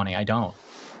 2020. I don't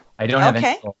have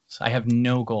any goals. I have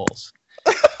no goals.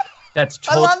 That's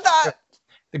totally, I love that.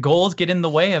 The goals get in the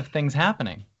way of things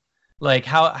happening. Like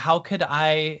how could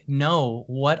I know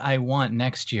what I want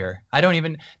next year?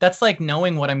 That's like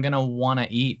knowing what I'm going to want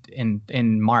to eat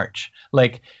in March.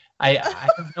 Like I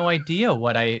have no idea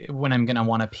when I'm going to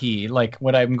want to pee, like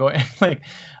what I'm going, like,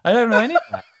 I don't know any of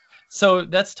that. So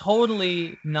that's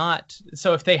totally not,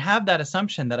 so if they have that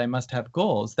assumption that I must have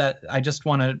goals, that I just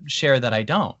want to share that I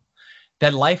don't,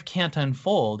 that life can't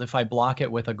unfold if I block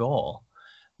it with a goal.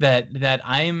 That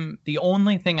I'm, the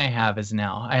only thing I have is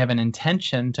now. I have an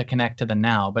intention to connect to the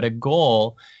now, but a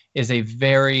goal is a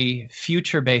very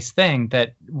future-based thing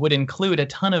that would include a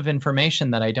ton of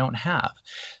information that I don't have.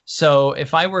 So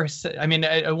if I were, I mean,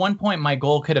 at one point my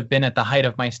goal could have been at the height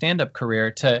of my stand-up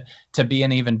career to be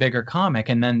an even bigger comic,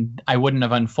 and then I wouldn't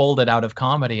have unfolded out of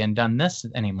comedy and done this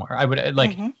anymore. I would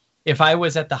like, if I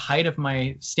was at the height of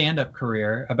my stand-up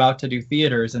career, about to do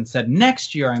theaters, and said,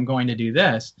 next year I'm going to do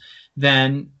this,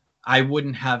 then I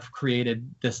wouldn't have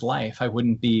created this life. I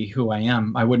wouldn't be who I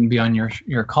am. I wouldn't be on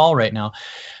your call right now.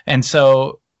 And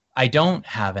so I don't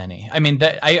have any. I mean,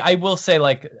 I will say,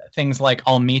 like, things like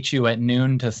I'll meet you at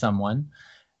noon to someone.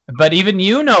 But even,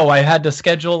 you know, I had to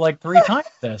schedule like 3 times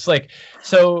this. Like,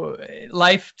 so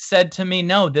life said to me,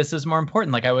 no, this is more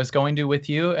important. Like, I was going to with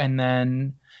you, and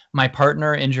then my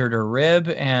partner injured her rib,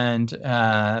 and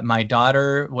my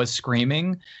daughter was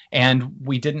screaming, and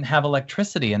we didn't have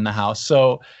electricity in the house.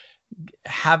 So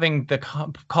having the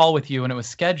call with you when it was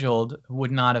scheduled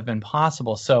would not have been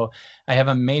possible. So I have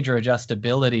a major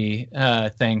adjustability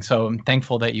thing. So I'm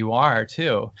thankful that you are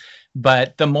too.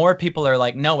 But the more people are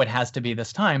like, no, it has to be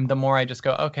this time, the more I just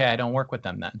go, okay, I don't work with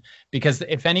them then. Because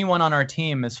if anyone on our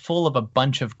team is full of a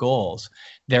bunch of goals,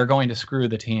 they're going to screw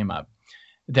the team up.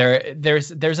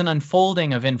 There's an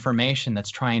unfolding of information that's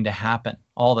trying to happen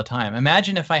all the time.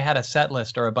 Imagine if I had a set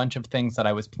list or a bunch of things that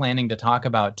I was planning to talk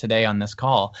about today on this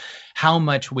call, how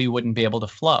much we wouldn't be able to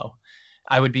flow.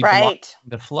 I would be blocking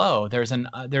the flow. There's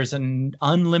an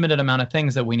unlimited amount of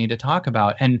things that we need to talk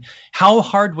about. And how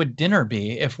hard would dinner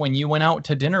be if when you went out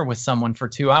to dinner with someone for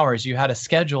 2 hours, you had a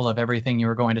schedule of everything you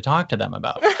were going to talk to them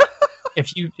about?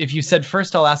 If you said,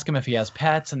 first I'll ask him if he has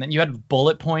pets, and then you had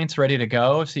bullet points ready to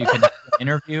go so you could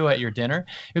interview at your dinner,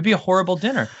 it would be a horrible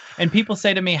dinner. And people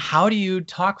say to me, how do you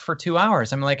talk for 2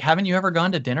 hours? I'm like, haven't you ever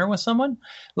gone to dinner with someone?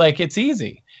 Like, it's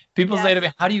easy. People say to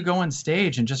me, how do you go on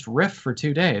stage and just riff for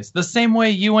 2 days? The same way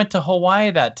you went to Hawaii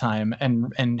that time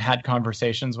and had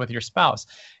conversations with your spouse.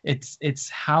 It's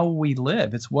how we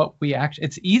live. It's what we actually,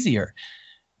 it's easier.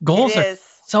 Goals are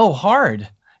so hard.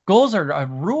 Goals are a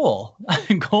rule.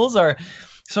 Goals are,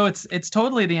 so it's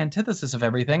totally the antithesis of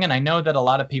everything. And I know that a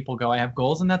lot of people go, I have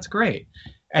goals, and that's great.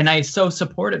 And I so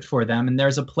support it for them. And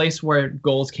there's a place where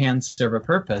goals can serve a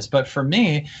purpose. But for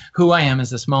me, who I am is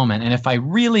this moment. And if I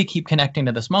really keep connecting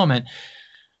to this moment,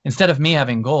 instead of me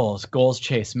having goals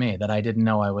chase me that I didn't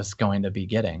know I was going to be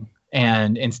getting.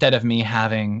 And instead of me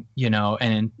having,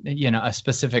 a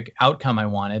specific outcome I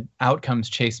wanted, outcomes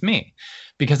chase me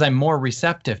because I'm more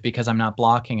receptive, because I'm not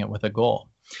blocking it with a goal.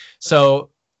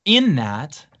 So in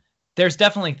that, there's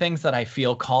definitely things that I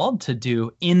feel called to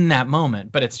do in that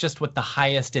moment, but it's just what the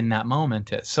highest in that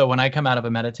moment is. So when I come out of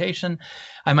a meditation,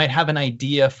 I might have an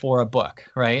idea for a book,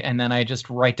 right? And then I just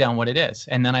write down what it is.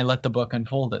 And then I let the book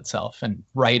unfold itself and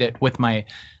write it with my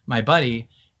buddy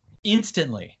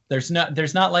instantly. There's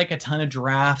not like a ton of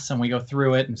drafts and we go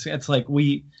through it. And it's like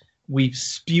we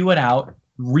spew it out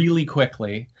really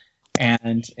quickly,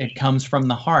 and it comes from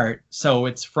the heart. So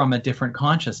it's from a different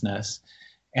consciousness.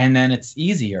 And then it's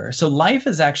easier. So life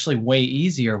is actually way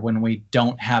easier when we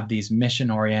don't have these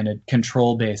mission-oriented,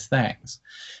 control-based things.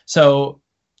 So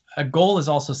a goal is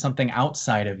also something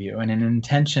outside of you, and an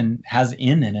intention has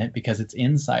in it because it's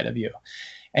inside of you.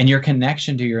 And your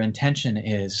connection to your intention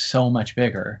is so much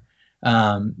bigger,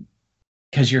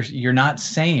 because you're not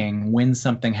saying when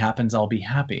something happens, I'll be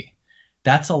happy.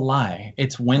 That's a lie.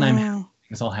 It's when I'm happy,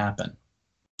 things will happen.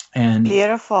 And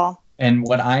beautiful. And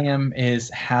what I am is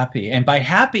happy. And by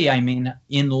happy, I mean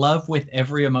in love with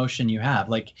every emotion you have.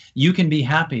 Like, you can be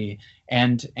happy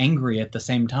and angry at the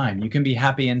same time. You can be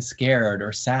happy and scared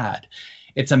or sad.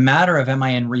 It's a matter of, am I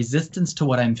in resistance to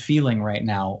what I'm feeling right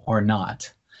now or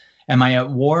not? Am I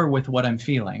at war with what I'm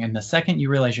feeling? And the second you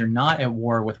realize you're not at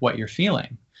war with what you're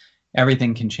feeling,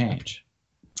 everything can change.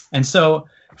 And so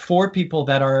for people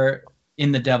that are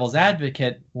in the devil's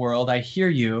advocate world, I hear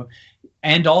you.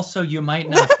 And also you might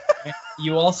not.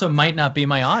 You also might not be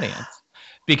my audience,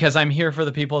 because I'm here for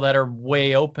the people that are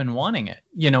way open wanting it.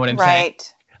 You know what I'm saying?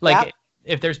 Like,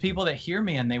 if there's people that hear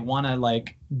me and they want to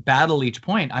like battle each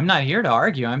point, I'm not here to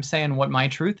argue. I'm saying what my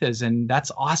truth is. And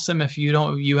that's awesome if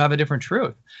you have a different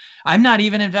truth. I'm not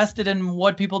even invested in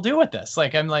what people do with this.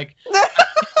 Like, I'm like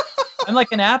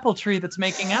an apple tree that's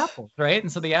making apples, right?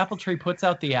 And so the apple tree puts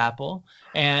out the apple,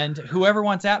 and whoever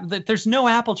wants there's no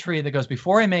apple tree that goes,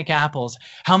 before I make apples,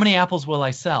 how many apples will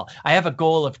I sell? I have a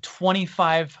goal of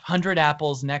 2,500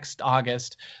 apples next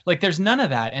August. Like, there's none of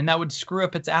that, and that would screw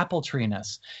up its apple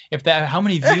treeness. How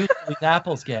many views will these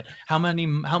apples get? How many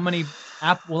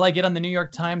will I get on the New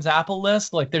York Times Apple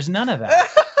list? Like, there's none of that,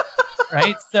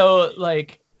 right?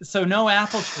 So no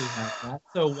apple tree has that.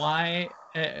 So why?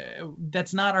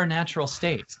 That's not our natural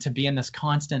state, to be in this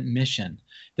constant mission,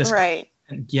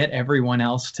 get everyone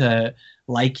else to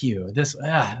like you. It's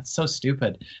so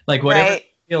stupid. Like, whatever you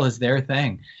feel is their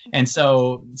thing. And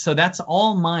so that's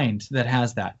all mind that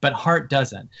has that, but heart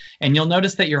doesn't. And you'll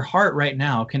notice that your heart right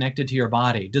now, connected to your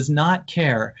body, does not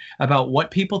care about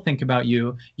what people think about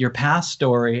you, your past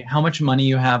story, how much money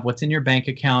you have, what's in your bank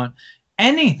account,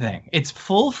 anything. It's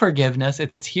full forgiveness.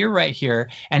 It's here, right here.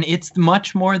 And it's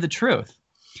much more the truth.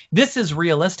 This is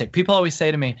realistic. People always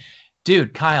say to me,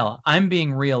 dude, Kyle, I'm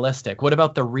being realistic. What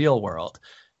about the real world?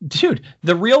 Dude,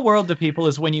 the real world to people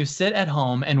is when you sit at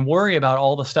home and worry about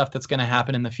all the stuff that's going to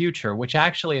happen in the future, which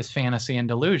actually is fantasy and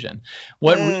delusion.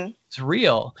 What is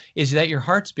real is that your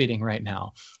heart's beating right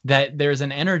now, that there's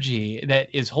an energy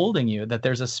that is holding you, that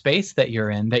there's a space that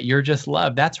you're in, that you're just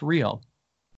loved. That's real.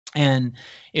 And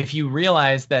if you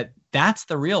realize that that's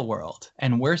the real world,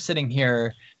 and we're sitting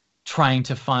here trying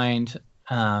to find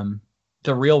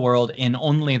the real world in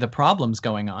only the problems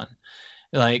going on,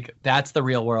 like, that's the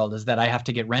real world, is that I have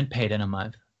to get rent paid in a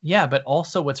month. Yeah, but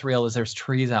also what's real is there's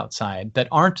trees outside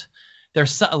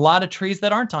there's a lot of trees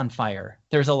that aren't on fire.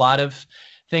 There's a lot of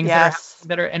things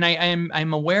that are, and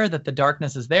I'm aware that the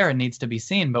darkness is there and needs to be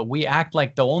seen, but we act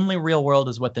like the only real world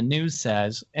is what the news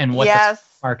says and what the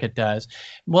market does.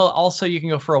 Well, also you can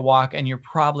go for a walk and you're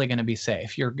probably going to be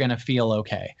safe. You're going to feel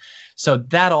okay. So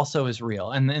that also is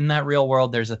real. And in that real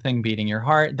world, there's a thing beating your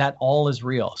heart. That all is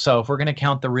real. So if we're going to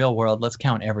count the real world, let's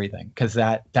count everything, because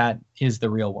that is the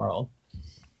real world.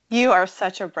 You are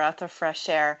such a breath of fresh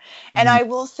air. And I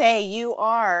will say you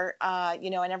are,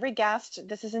 and every guest,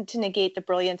 this isn't to negate the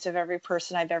brilliance of every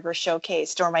person I've ever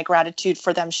showcased or my gratitude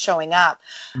for them showing up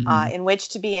in which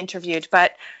to be interviewed.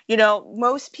 But,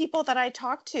 most people that I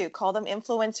talk to, call them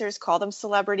influencers, call them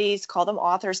celebrities, call them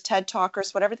authors, TED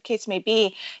talkers, whatever the case may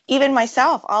be, even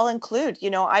myself, I'll include,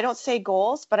 I don't say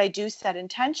goals, but I do set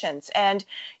intentions. And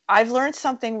I've learned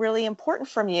something really important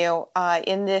from you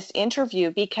in this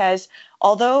interview, because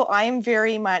although I'm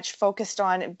very much focused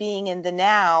on being in the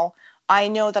now, I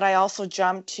know that I also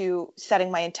jump to setting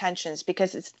my intentions,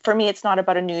 because for me, it's not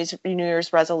about a New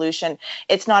Year's resolution.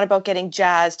 It's not about getting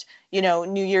jazzed,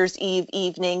 New Year's Eve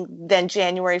evening, then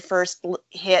January 1st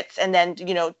hits, and then,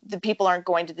 the people aren't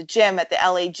going to the gym at the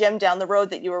LA gym down the road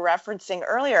that you were referencing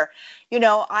earlier.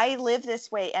 I live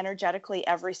this way energetically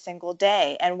every single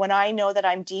day. And when I know that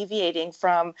I'm deviating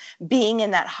from being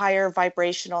in that higher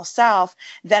vibrational self,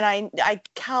 then I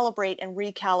calibrate and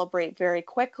recalibrate very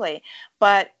quickly.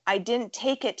 But I didn't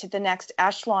take it to the next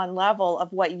echelon level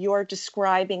of what you're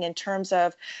describing in terms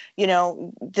of, you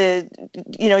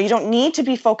don't need to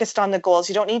be focused on the goals.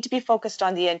 You don't need to be focused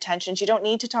on the intentions. You don't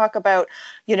need to talk about,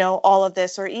 all of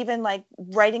this, or even like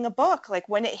writing a book. Like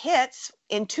when it hits,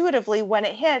 intuitively, when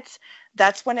it hits,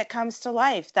 that's when it comes to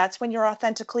life. That's when you're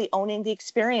authentically owning the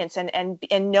experience and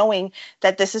knowing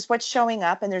that this is what's showing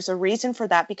up, and there's a reason for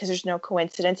that, because there's no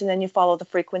coincidence, and then you follow the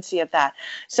frequency of that.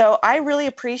 So I really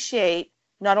appreciate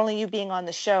not only you being on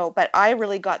the show, but I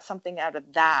really got something out of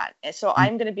that. And so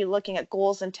I'm going to be looking at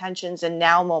goals, intentions, and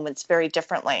now moments very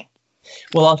differently.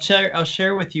 Well, I'll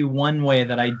share with you one way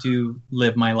that I do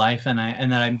live my life, and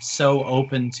that I'm so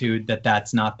open to that.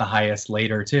 That's not the highest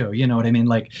later too. You know what I mean?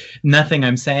 Like nothing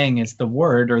I'm saying is the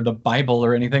word or the Bible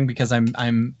or anything, because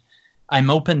I'm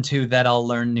open to that. I'll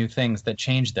learn new things that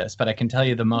change this, but I can tell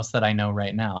you the most that I know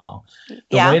right now.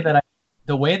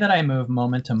 The way that I move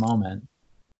moment to moment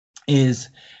is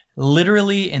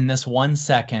literally in this 1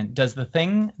 second. Does the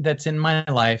thing that's in my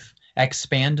life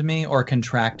expand me or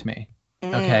contract me?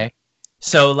 Okay.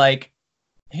 So like,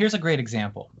 here's a great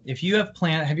example. If you have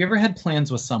have you ever had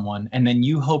plans with someone and then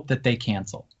you hope that they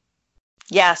cancel?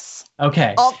 Yes.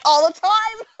 Okay. All the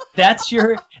time. That's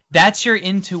your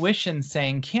intuition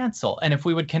saying cancel. And if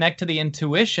we would connect to the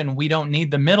intuition, we don't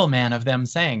need the middleman of them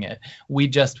saying it. We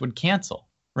just would cancel,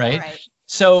 right?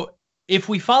 So if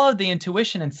we followed the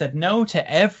intuition and said no to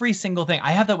every single thing,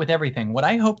 I have that with everything. Would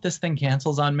I hope this thing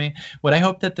cancels on me? Would I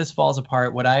hope that this falls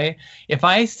apart? If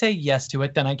I say yes to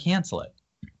it, then I cancel it,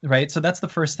 right? So that's the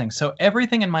first thing. So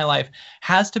everything in my life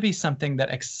has to be something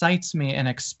that excites me and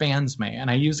expands me. And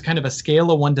I use kind of a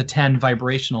scale of 1 to 10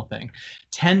 vibrational thing.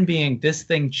 10 being this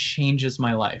thing changes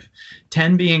my life.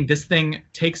 10 being this thing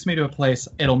takes me to a place,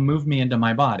 it'll move me into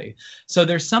my body. So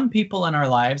there's some people in our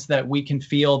lives that we can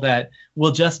feel that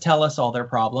will just tell us all their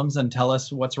problems and tell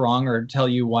us what's wrong or tell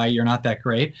you why you're not that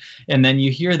great. And then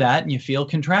you hear that and you feel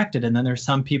contracted. And then there's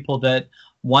some people that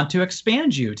want to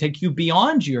expand you, take you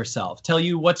beyond yourself, tell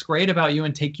you what's great about you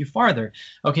and take you farther.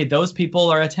 Okay, those people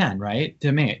are a 10, right?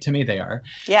 To me they are.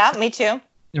 Yeah, me too.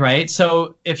 Right.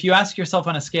 So if you ask yourself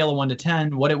on a scale of 1 to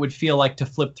 10, what it would feel like to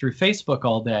flip through Facebook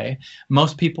all day,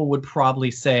 most people would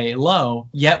probably say low,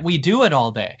 yet we do it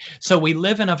all day. So we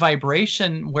live in a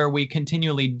vibration where we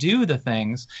continually do the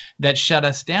things that shut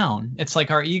us down. It's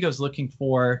like our ego's looking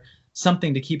for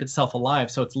something to keep itself alive.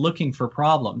 So it's looking for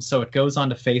problems. So it goes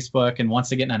onto Facebook and wants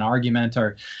to get in an argument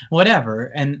or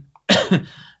whatever. And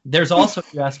there's also,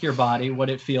 if you ask your body what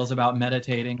it feels about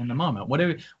meditating in the moment. What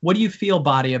do you feel,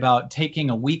 body, about taking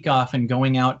a week off and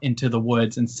going out into the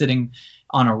woods and sitting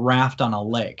on a raft on a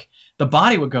lake? The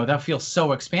body would go, that feels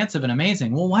so expansive and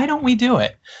amazing. Well, why don't we do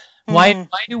it? Why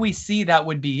do we see that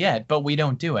would be it, but we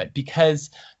don't do it? Because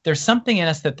there's something in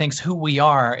us that thinks who we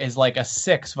are is like a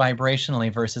 6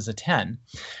 vibrationally versus a 10.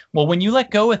 Well, when you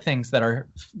let go of things that are,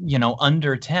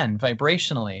 under 10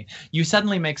 vibrationally, you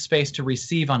suddenly make space to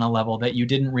receive on a level that you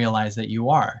didn't realize that you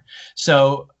are.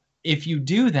 So if you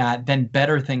do that, then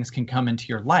better things can come into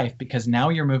your life, because now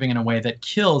you're moving in a way that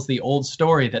kills the old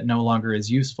story that no longer is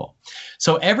useful.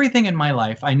 So everything in my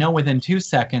life, I know within 2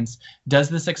 seconds, does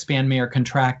this expand me or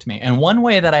contract me? And one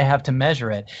way that I have to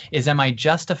measure it is, am I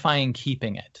justifying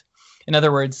keeping it? In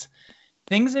other words,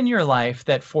 things in your life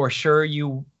that for sure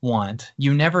you want,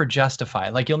 you never justify.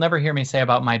 Like, you'll never hear me say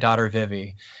about my daughter,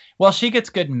 Vivi, well, she gets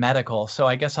good medical, so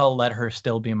I guess I'll let her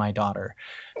still be my daughter.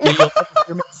 But you'll never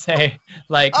hear me say,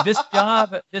 like,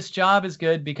 this job is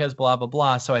good because blah, blah,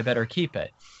 blah, so I better keep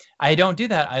it. I don't do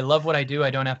that. I love what I do.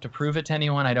 I don't have to prove it to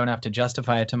anyone. I don't have to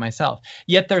justify it to myself.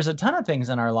 Yet there's a ton of things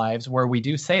in our lives where we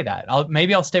do say that.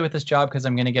 Maybe I'll stay with this job because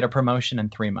I'm going to get a promotion in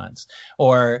 3 months.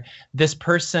 Or this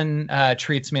person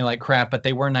treats me like crap, but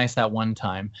they were nice that one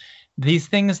time. These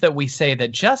things that we say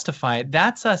that justify,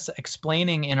 that's us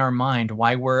explaining in our mind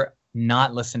why we're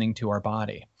not listening to our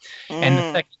body. And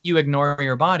the second you ignore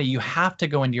your body, you have to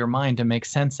go into your mind to make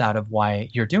sense out of why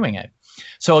you're doing it.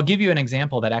 So I'll give you an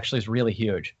example that actually is really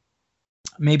huge.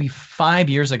 Maybe 5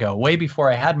 years ago, way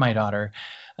before I had my daughter,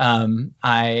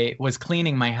 I was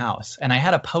cleaning my house and I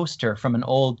had a poster from an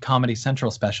old Comedy Central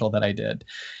special that I did.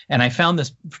 And I found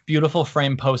this beautiful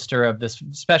frame poster of this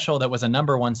special that was a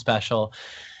 #1 special.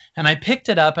 And I picked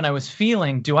it up and I was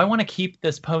feeling, do I want to keep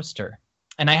this poster?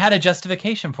 And I had a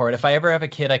justification for it. If I ever have a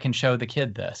kid, I can show the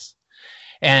kid this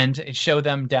and show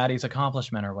them daddy's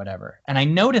accomplishment or whatever. And I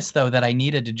noticed, though, that I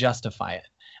needed to justify it.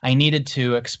 I needed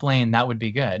to explain that would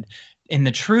be good. In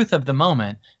the truth of the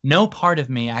moment, no part of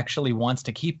me actually wants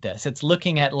to keep this. It's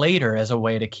looking at later as a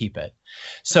way to keep it.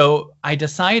 So I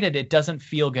decided it doesn't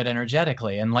feel good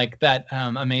energetically. And like that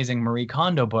amazing Marie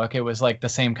Kondo book, it was like the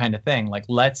same kind of thing. Like,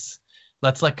 let's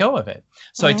let go of it.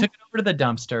 So I took it over to the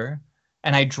dumpster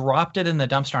and I dropped it in the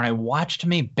dumpster and I watched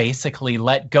me basically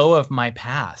let go of my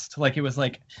past. Like, it was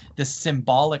like this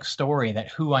symbolic story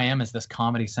that who I am is this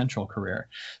Comedy Central career.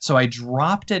 So I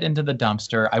dropped it into the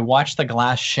dumpster. I watched the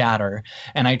glass shatter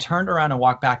and I turned around and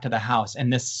walked back to the house,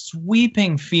 and this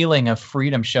sweeping feeling of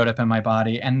freedom showed up in my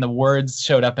body and the words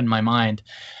showed up in my mind.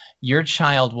 Your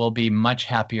child will be much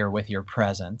happier with your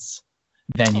presence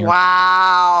than your.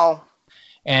 Wow.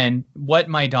 And what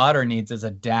my daughter needs is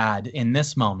a dad in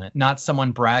this moment, not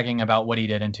someone bragging about what he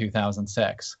did in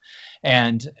 2006.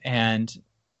 And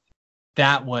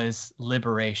that was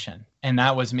liberation. And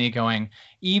that was me going,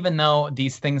 even though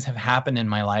these things have happened in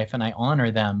my life and I honor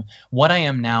them, what I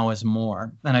am now is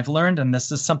more. And I've learned, and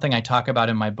this is something I talk about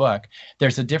in my book,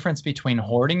 there's a difference between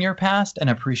hoarding your past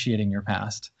and appreciating your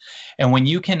past. And when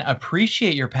you can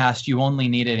appreciate your past, you only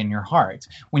need it in your heart.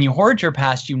 When you hoard your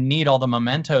past, you need all the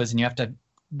mementos and you have to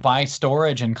buy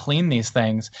storage and clean these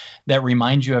things that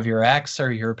remind you of your ex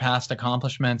or your past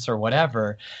accomplishments or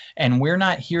whatever. And we're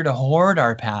not here to hoard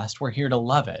our past. We're here to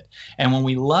love it. And when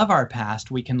we love our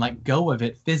past, we can let go of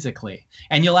it physically.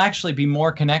 And you'll actually be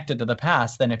more connected to the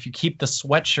past than if you keep the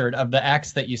sweatshirt of the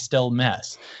ex that you still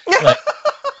miss. Like,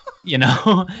 you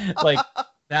know, like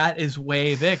that is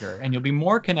way bigger. And you'll be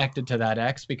more connected to that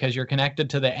ex because you're connected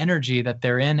to the energy that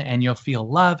they're in, and you'll feel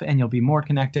love and you'll be more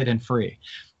connected and free.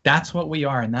 That's what we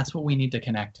are, and that's what we need to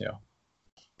connect to.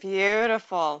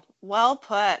 Beautiful. Well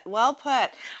put. Well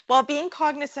put. Well, being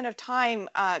cognizant of time,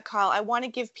 Kyle, I want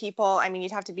to give people, I mean,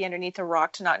 you'd have to be underneath a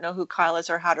rock to not know who Kyle is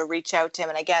or how to reach out to him.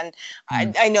 And again,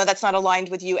 I know that's not aligned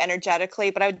with you energetically,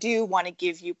 but I do want to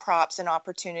give you props and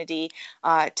opportunity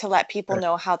to let people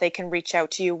know how they can reach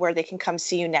out to you, where they can come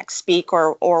see you next speak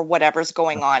or whatever's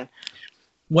going on.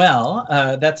 Well,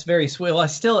 that's very sweet. Well,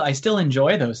 I still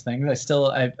enjoy those things.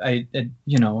 I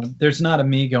you know, there's not a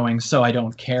me going, so I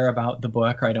don't care about the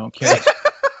book or I don't care.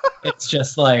 It's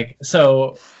just like,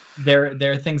 so there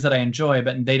are things that I enjoy,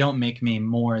 but they don't make me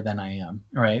more than I am.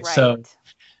 Right.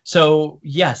 So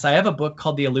yes, I have a book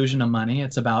called The Illusion of Money.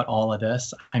 It's about all of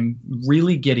this. I'm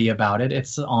really giddy about it.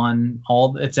 It's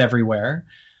everywhere.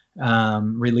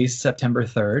 Released September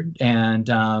 3rd, and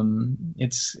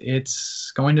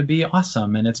it's going to be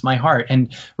awesome, and it's my heart.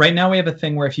 And right now we have a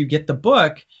thing where if you get the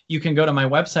book, you can go to my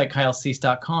website,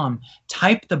 kyleseece.com,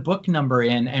 type the book number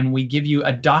in, and we give you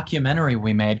a documentary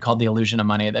we made called The Illusion of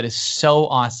Money that is so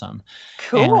awesome.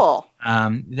 Cool.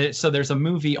 And, so there's a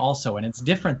movie also, and it's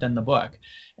different than the book,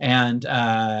 and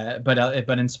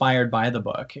but inspired by the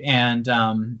book, and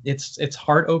it's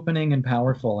heart opening and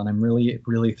powerful, and I'm really,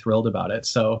 really thrilled about it.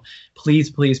 So please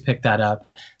pick that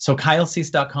up. So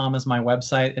kyleseece.com is my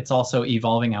website. It's also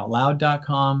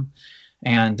evolvingoutloud.com,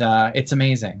 and it's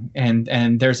amazing.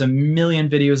 And there's a million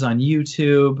videos on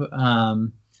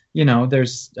YouTube. You know,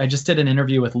 I just did an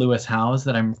interview with Lewis Howes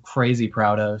that I'm crazy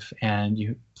proud of, and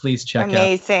you please check out.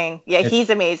 Amazing. Yeah, he's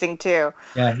amazing too.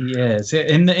 Yeah, he is.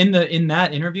 In that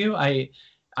interview,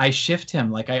 I shift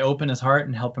him, like I open his heart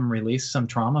and help him release some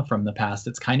trauma from the past.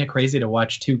 It's kind of crazy to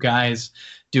watch two guys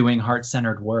doing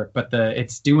heart-centered work, but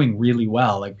it's doing really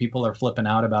well. Like, people are flipping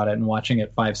out about it and watching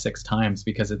it 5-6 times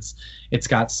because it's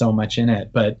got so much in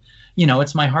it. But you know,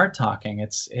 it's my heart talking.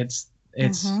 It's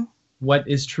what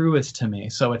is truest to me.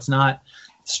 So it's not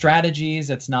strategies,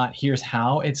 it's not here's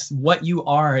how, it's what you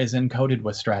are is encoded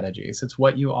with strategies. It's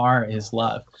what you are is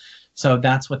love. So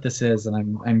that's what this is,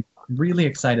 and I'm really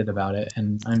excited about it,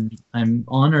 and I'm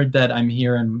honored that I'm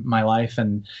here in my life,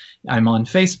 and I'm on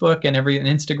Facebook and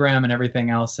Instagram and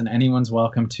everything else, and anyone's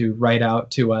welcome to write out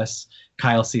to us,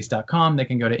 KyleCease.com. They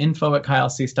can go to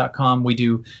info@KyleCease.com. We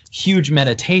do huge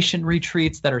meditation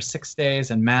retreats that are 6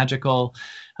 days and magical.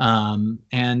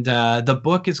 And the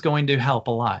book is going to help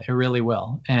a lot. It really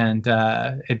will. And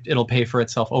it'll pay for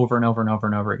itself over and over and over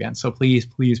and over again. So please,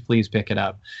 please, please pick it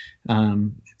up.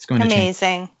 It's going to change.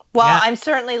 Amazing. Well, Yeah. I'm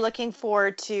certainly looking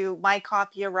forward to my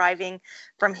copy arriving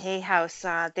from Hay House.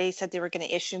 They said they were going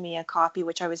to issue me a copy,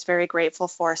 which I was very grateful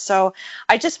for. So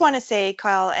I just want to say,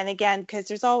 Kyle, and again, because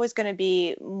there's always going to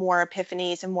be more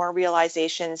epiphanies and more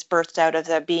realizations birthed out of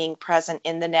the being present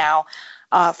in the now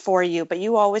for you. But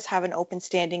you always have an open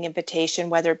standing invitation,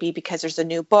 whether it be because there's a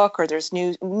new book or there's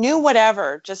new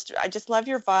whatever. I just love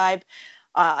your vibe.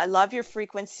 I love your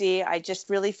frequency. I just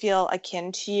really feel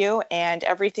akin to you, and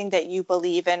everything that you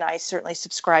believe in, I certainly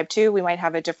subscribe to. We might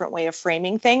have a different way of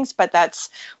framing things, but that's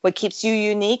what keeps you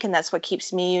unique, and that's what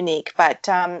keeps me unique. But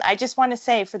I just want to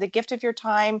say, for the gift of your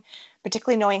time,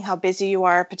 particularly knowing how busy you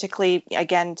are, particularly,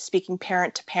 again, speaking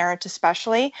parent to parent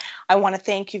especially, I want to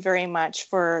thank you very much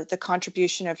for the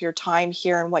contribution of your time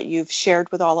here and what you've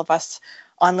shared with all of us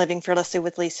on Living Fearlessly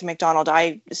with Lisa McDonald.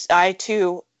 I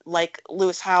too, like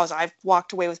Lewis Howes, I've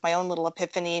walked away with my own little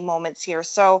epiphany moments here.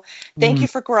 So thank you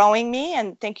for growing me,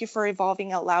 and thank you for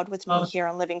evolving out loud with me here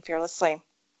on Living Fearlessly.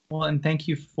 Well, and thank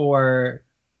you for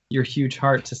your huge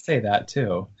heart to say that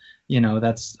too. You know,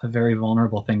 that's a very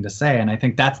vulnerable thing to say. And I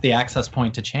think that's the access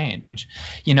point to change.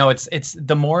 You know, it's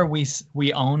the more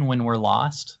we own when we're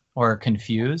lost or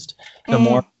confused, the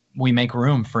more we make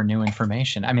room for new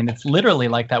information. I mean, it's literally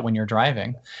like that when you're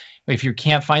driving. If you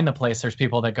can't find the place, there's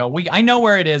people that go, I know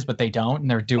where it is, but they don't.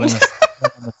 And they're doing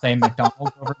the same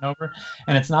McDonald's over and over.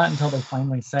 And it's not until they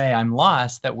finally say, I'm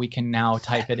lost, that we can now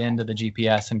type it into the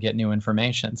GPS and get new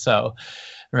information. So,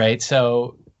 right.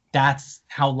 So that's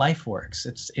how life works.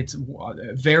 It's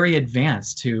very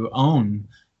advanced to own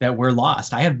that we're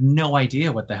lost. I have no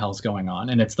idea what the hell's going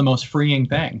on. And it's the most freeing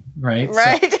thing. Right.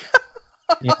 Right. So,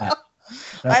 yeah.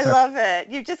 I love it.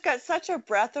 You've just got such a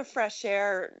breath of fresh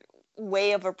air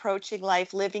way of approaching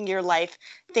life, living your life,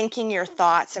 thinking your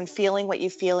thoughts, and feeling what you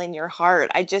feel in your heart.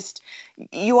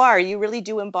 You really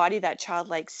do embody that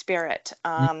childlike spirit.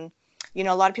 You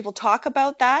know, a lot of people talk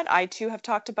about that. I too have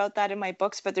talked about that in my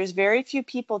books, but there's very few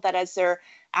people that, as they're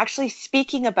actually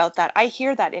speaking about that, I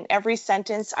hear that in every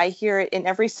sentence. I hear it in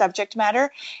every subject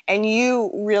matter, and you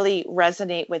really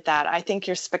resonate with that. I think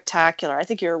you're spectacular. I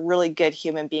think you're a really good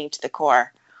human being to the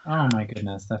core. Oh my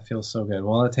goodness, that feels so good.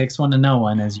 Well, it takes one to know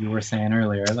one, as you were saying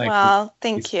earlier.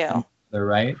 Thank you.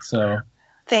 Right? So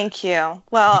thank you.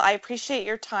 Well, I appreciate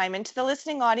your time. And to the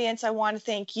listening audience, I want to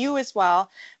thank you as well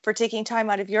for taking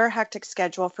time out of your hectic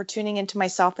schedule, for tuning into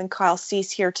myself and Kyle Cease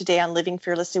here today on Living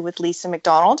Fearlessly with Lisa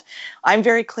McDonald. I'm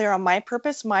very clear on my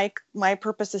purpose. My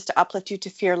purpose is to uplift you to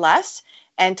fear less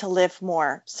and to live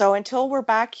more. So until we're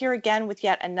back here again with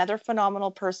yet another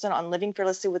phenomenal person on Living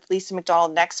Fearlessly with Lisa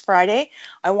McDonald next Friday,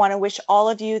 I want to wish all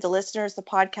of you, the listeners, the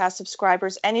podcast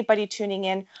subscribers, anybody tuning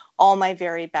in, all my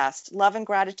very best. Love and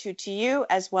gratitude to you,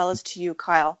 as well as to you,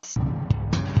 Kyle.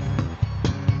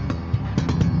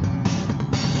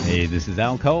 Hey, this is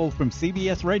Al Cole from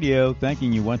CBS Radio,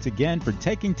 thanking you once again for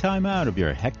taking time out of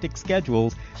your hectic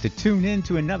schedules to tune in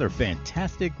to another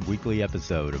fantastic weekly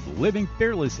episode of Living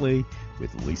Fearlessly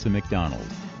with Lisa McDonald.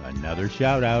 Another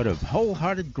shout out of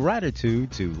wholehearted gratitude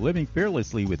to Living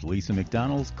Fearlessly with Lisa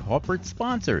McDonald's corporate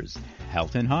sponsors,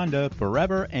 Helton Honda,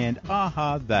 Forever, and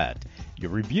Aha That.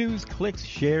 Your reviews, clicks,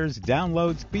 shares,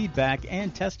 downloads, feedback,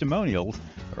 and testimonials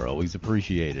are always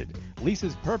appreciated.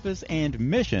 Lisa's purpose and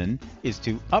mission is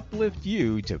to uplift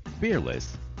you to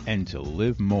fearless and to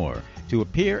live more. To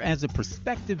appear as a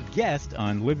prospective guest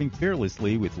on Living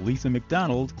Fearlessly with Lisa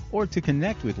McDonald, or to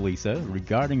connect with Lisa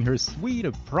regarding her suite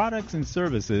of products and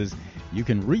services, you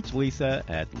can reach Lisa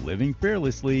at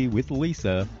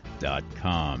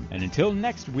livingfearlesslywithlisa.com. And until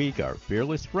next week, our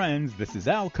fearless friends, this is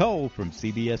Al Cole from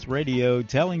CBS Radio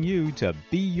telling you to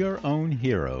be your own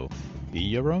hero, be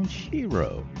your own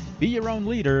shero, be your own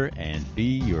leader, and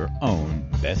be your own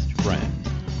best friend.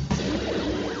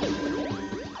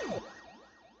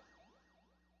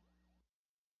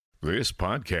 This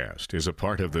podcast is a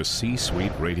part of the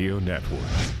C-Suite Radio Network.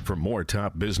 For more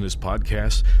top business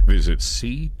podcasts, visit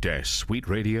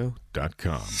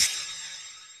c-suiteradio.com.